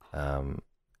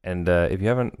 And if you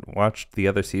haven't watched the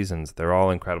other seasons, they're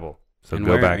all incredible. So and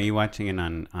go back. Are you watching it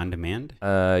on demand?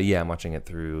 Yeah, I'm watching it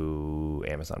through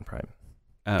Amazon Prime.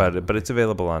 But it's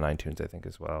available on iTunes, I think,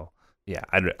 as well. Yeah,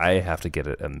 I have to get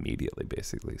it immediately,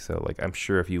 basically. So like, I'm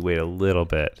sure if you wait a little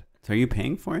bit. So are you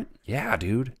paying for it? Yeah,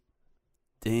 dude.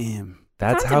 Damn.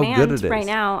 That's how good it is. Right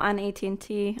now on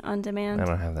AT&T on demand. I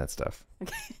don't have that stuff.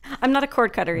 Okay. I'm not a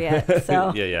cord cutter yet,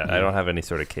 so. yeah. I don't have any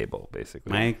sort of cable,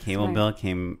 basically. My cable bill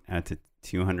came out to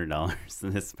 $200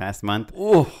 this past month.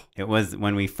 Ooh. It was,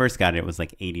 when we first got it, it was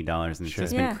like $80, and it's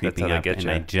just been creeping up.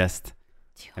 And I just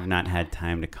have not had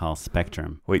time to call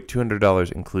Spectrum. Wait,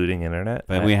 $200 including internet?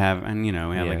 But we have, and we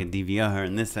have like a DVR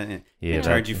and this, and they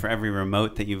charge you for every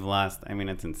remote that you've lost. I mean,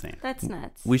 it's insane. That's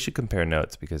nuts. We should compare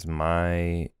notes because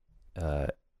my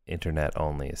internet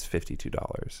only is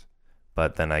 $52.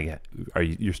 But then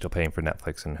you're still paying for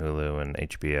Netflix and Hulu and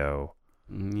HBO.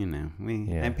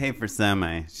 I pay for some,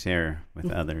 I share with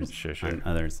others. Sure. On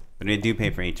others. But I do pay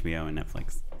for HBO and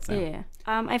Netflix. So. Yeah.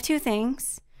 I have two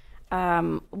things.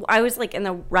 I was like in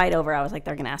the ride over, I was like,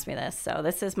 they're going to ask me this. So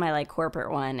this is my like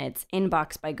corporate one. It's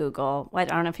Inbox by Google. I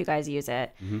don't know if you guys use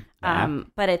it.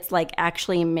 But it's like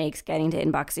actually makes getting to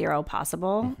Inbox Zero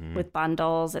possible with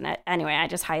bundles. And anyway, I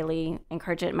just highly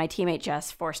encourage it. My teammate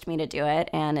Jess forced me to do it,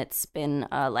 and it's been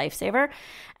a lifesaver.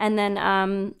 And then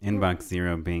Inbox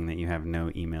Zero being that you have no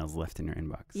emails left in your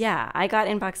inbox. yeah, I got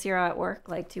Inbox Zero at work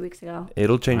like 2 weeks ago.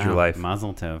 It'll change your life.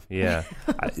 Mazel tov. Yeah.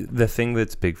 The thing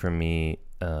that's big for me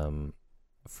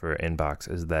for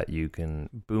Inbox is that you can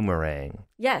boomerang.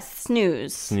 Yes,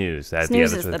 snooze. Snooze.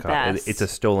 Snooze is the best. It's a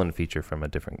stolen feature from a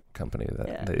different company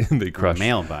that they crushed.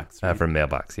 Mailbox. Right? From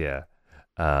Mailbox, yeah.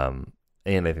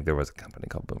 And I think there was a company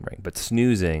called Boomerang. But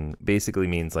snoozing basically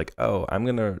means like, oh, I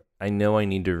know I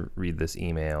need to read this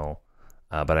email,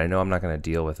 but I know I'm not going to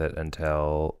deal with it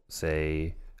until,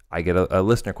 say, I get a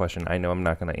listener question. I know I'm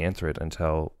not going to answer it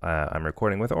until I'm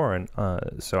recording with Oren,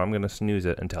 so I'm going to snooze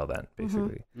it until then,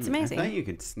 basically. It's amazing. I thought you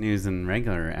could snooze in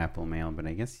regular Apple Mail, but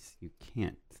I guess you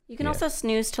can't. You can also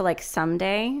snooze to like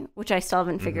someday, which I still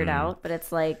haven't figured out, but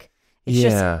it's like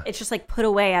it's just like put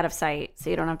away out of sight, so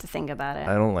you don't have to think about it.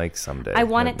 I don't like someday. I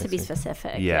want it to be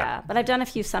specific. Yeah. But I've done a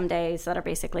few somedays that are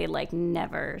basically like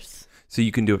nevers. So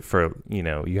you can do it for,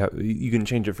 you can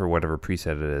change it for whatever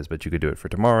preset it is, but you could do it for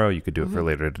tomorrow. You could do it for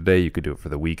later today. You could do it for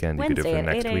the weekend. Wednesday you could do it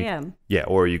for next at 8 week. a.m. Yeah,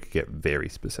 or you could get very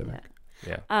specific.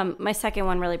 Yeah. My second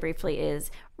one really briefly is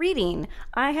reading.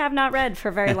 I have not read for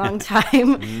a very long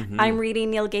time. I'm reading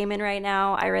Neil Gaiman right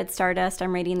now. I read Stardust.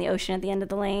 I'm reading The Ocean at the End of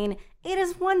the Lane. It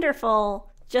is wonderful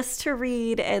just to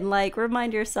read and like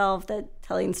remind yourself that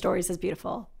telling stories is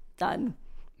beautiful. Done.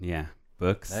 Yeah.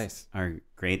 Books are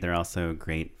great. They're also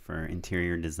great for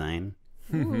interior design.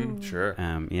 Sure.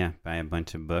 Buy a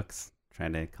bunch of books. Try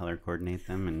to color coordinate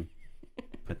them and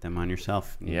put them on your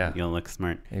shelf. Yeah. You'll look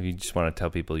smart. If you just want to tell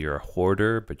people you're a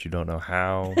hoarder, but you don't know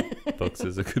how, books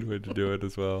is a good way to do it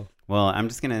as well. Well, I'm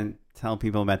just going to tell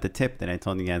people about the tip that I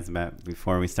told you guys about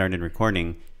before we started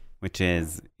recording, which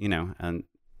is,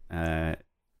 I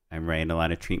write a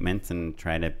lot of treatments and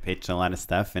try to pitch a lot of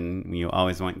stuff, and you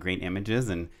always want great images.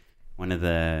 And one of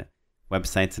the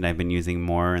websites that I've been using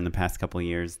more in the past couple of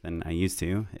years than I used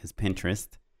to is Pinterest.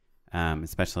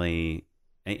 Especially,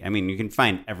 I mean, you can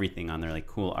find everything on there, like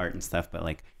cool art and stuff, but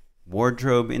like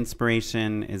wardrobe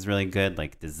inspiration is really good,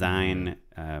 like design.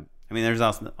 There's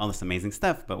also all this amazing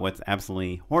stuff, but what's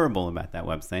absolutely horrible about that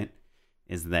website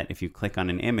is that if you click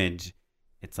on an image,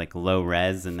 it's like low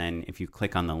res, and then if you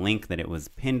click on the link that it was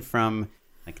pinned from,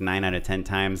 like 9 out of 10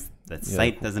 times, the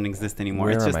site doesn't exist anymore.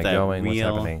 Where it's just am I a going? What's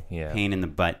real happening? pain in the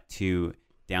butt to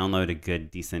download a good,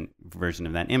 decent version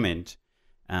of that image.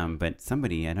 But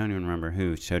somebody, I don't even remember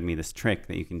who, showed me this trick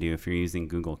that you can do if you're using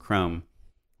Google Chrome,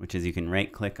 which is you can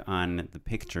right-click on the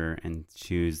picture and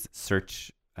choose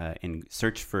search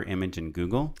for image in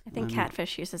Google. I think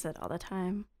Catfish uses it all the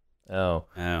time. Oh,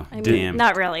 damn.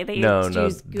 Not really. They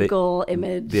use Google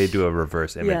image. They do a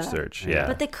reverse image search. Yeah.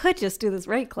 But they could just do this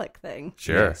right-click thing.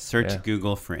 Sure. Yeah, search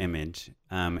Google for image,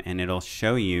 and it'll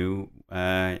show you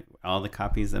all the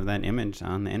copies of that image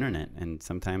on the internet, and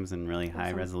sometimes in really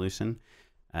high resolution.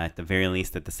 At the very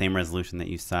least, at the same resolution that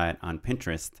you saw it on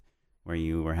Pinterest, where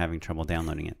you were having trouble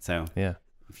downloading it. So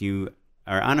if you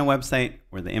are on a website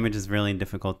where the image is really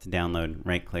difficult to download,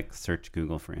 right-click, search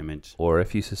Google for image. Or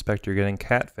if you suspect you're getting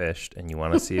catfished and you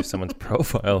want to see if someone's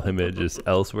profile image is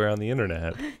elsewhere on the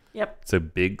internet. Yep. It's a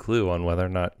big clue on whether or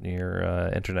not your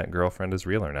internet girlfriend is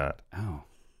real or not. Oh,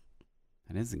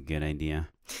 that is a good idea.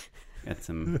 Got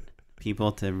some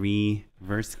people to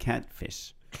reverse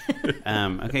catfish.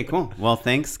 Okay, cool. Well,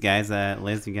 thanks, guys.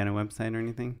 Liz, you got a website or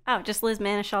anything? Oh, just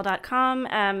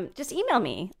lizmanashil.com. Just email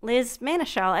me,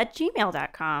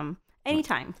 lizmanashil@gmail.com.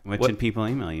 Anytime. What should people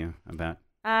email you about?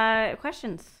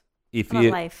 Questions If about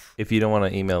life. If you don't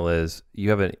want to email Liz,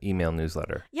 you have an email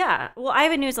newsletter. Yeah. Well, I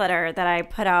have a newsletter that I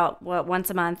put out once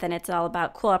a month, and it's all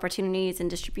about cool opportunities and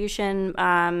distribution.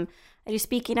 I do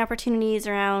speaking opportunities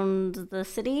around the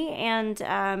city, and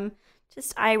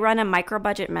I run a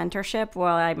micro-budget mentorship where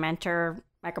I mentor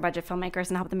micro-budget filmmakers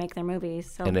and help them make their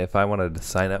movies. So, and if I wanted to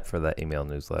sign up for that email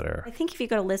newsletter, I think if you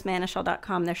go to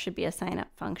lizmanashil.com, there should be a sign-up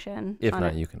function. If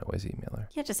not, you can always email her.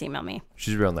 Yeah, just email me.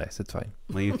 She's real nice. It's fine.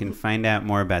 Well, you can find out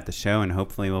more about the show, and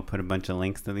hopefully we'll put a bunch of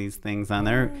links to these things on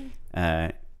there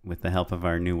with the help of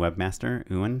our new webmaster,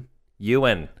 Ewan.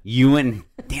 Ewan.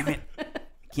 Damn it.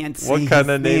 Can't say What kind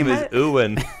his of name is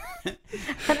Ewan?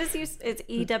 How does you? It's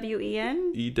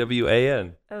EWEN.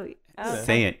 EWAN. Oh.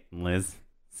 Say it, Liz.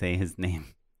 Say his name.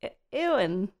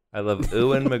 Ewan. I love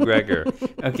Ewan McGregor.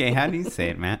 Okay, how do you say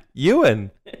it, Matt?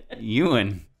 Ewan.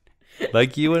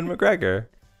 Like Ewan McGregor.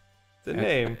 It's a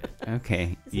name. Okay.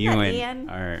 Isn't that Ewan. Ian?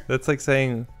 Are That's like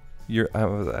saying Your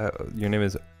name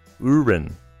is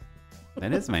Urin.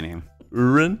 That is my name.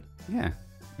 Urin? Yeah.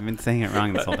 I've been saying it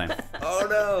wrong this whole time. Oh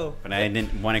no! But I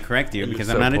didn't want to correct you because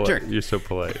You're I'm so not a polite. jerk. You're so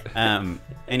polite.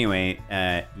 Anyway,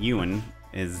 Ewan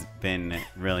has been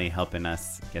really helping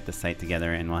us get the site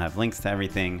together, and we'll have links to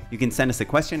everything. You can send us a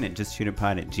question at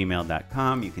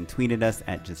justshootitpod@gmail.com. You can tweet at us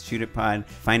at justshootitpod.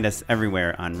 Find us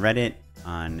everywhere on Reddit,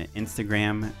 on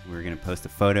Instagram. We're going to post a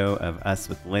photo of us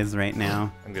with Liz right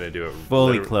now. I'm gonna do it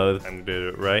Fully clothed. I'm gonna do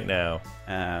it right now.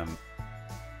 Um,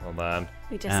 Hold on.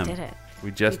 We just did it. We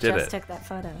just did it. took that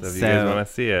photo. So if you So- guys want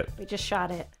to see it, We just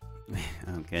shot it.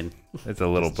 oh, good. it's a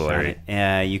little blurry.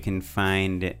 You can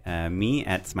find me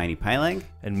at Smitey Pyleg.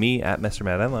 And me at Mr.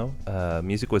 Matt Enlow.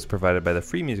 Music was provided by the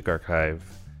Free Music Archive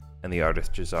and the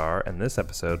artist Jazar, and this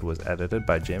episode was edited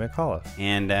by Jay McAuliffe.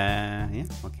 And yeah,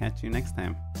 we'll catch you next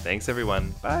time. Thanks,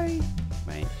 everyone. Bye.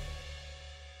 Bye.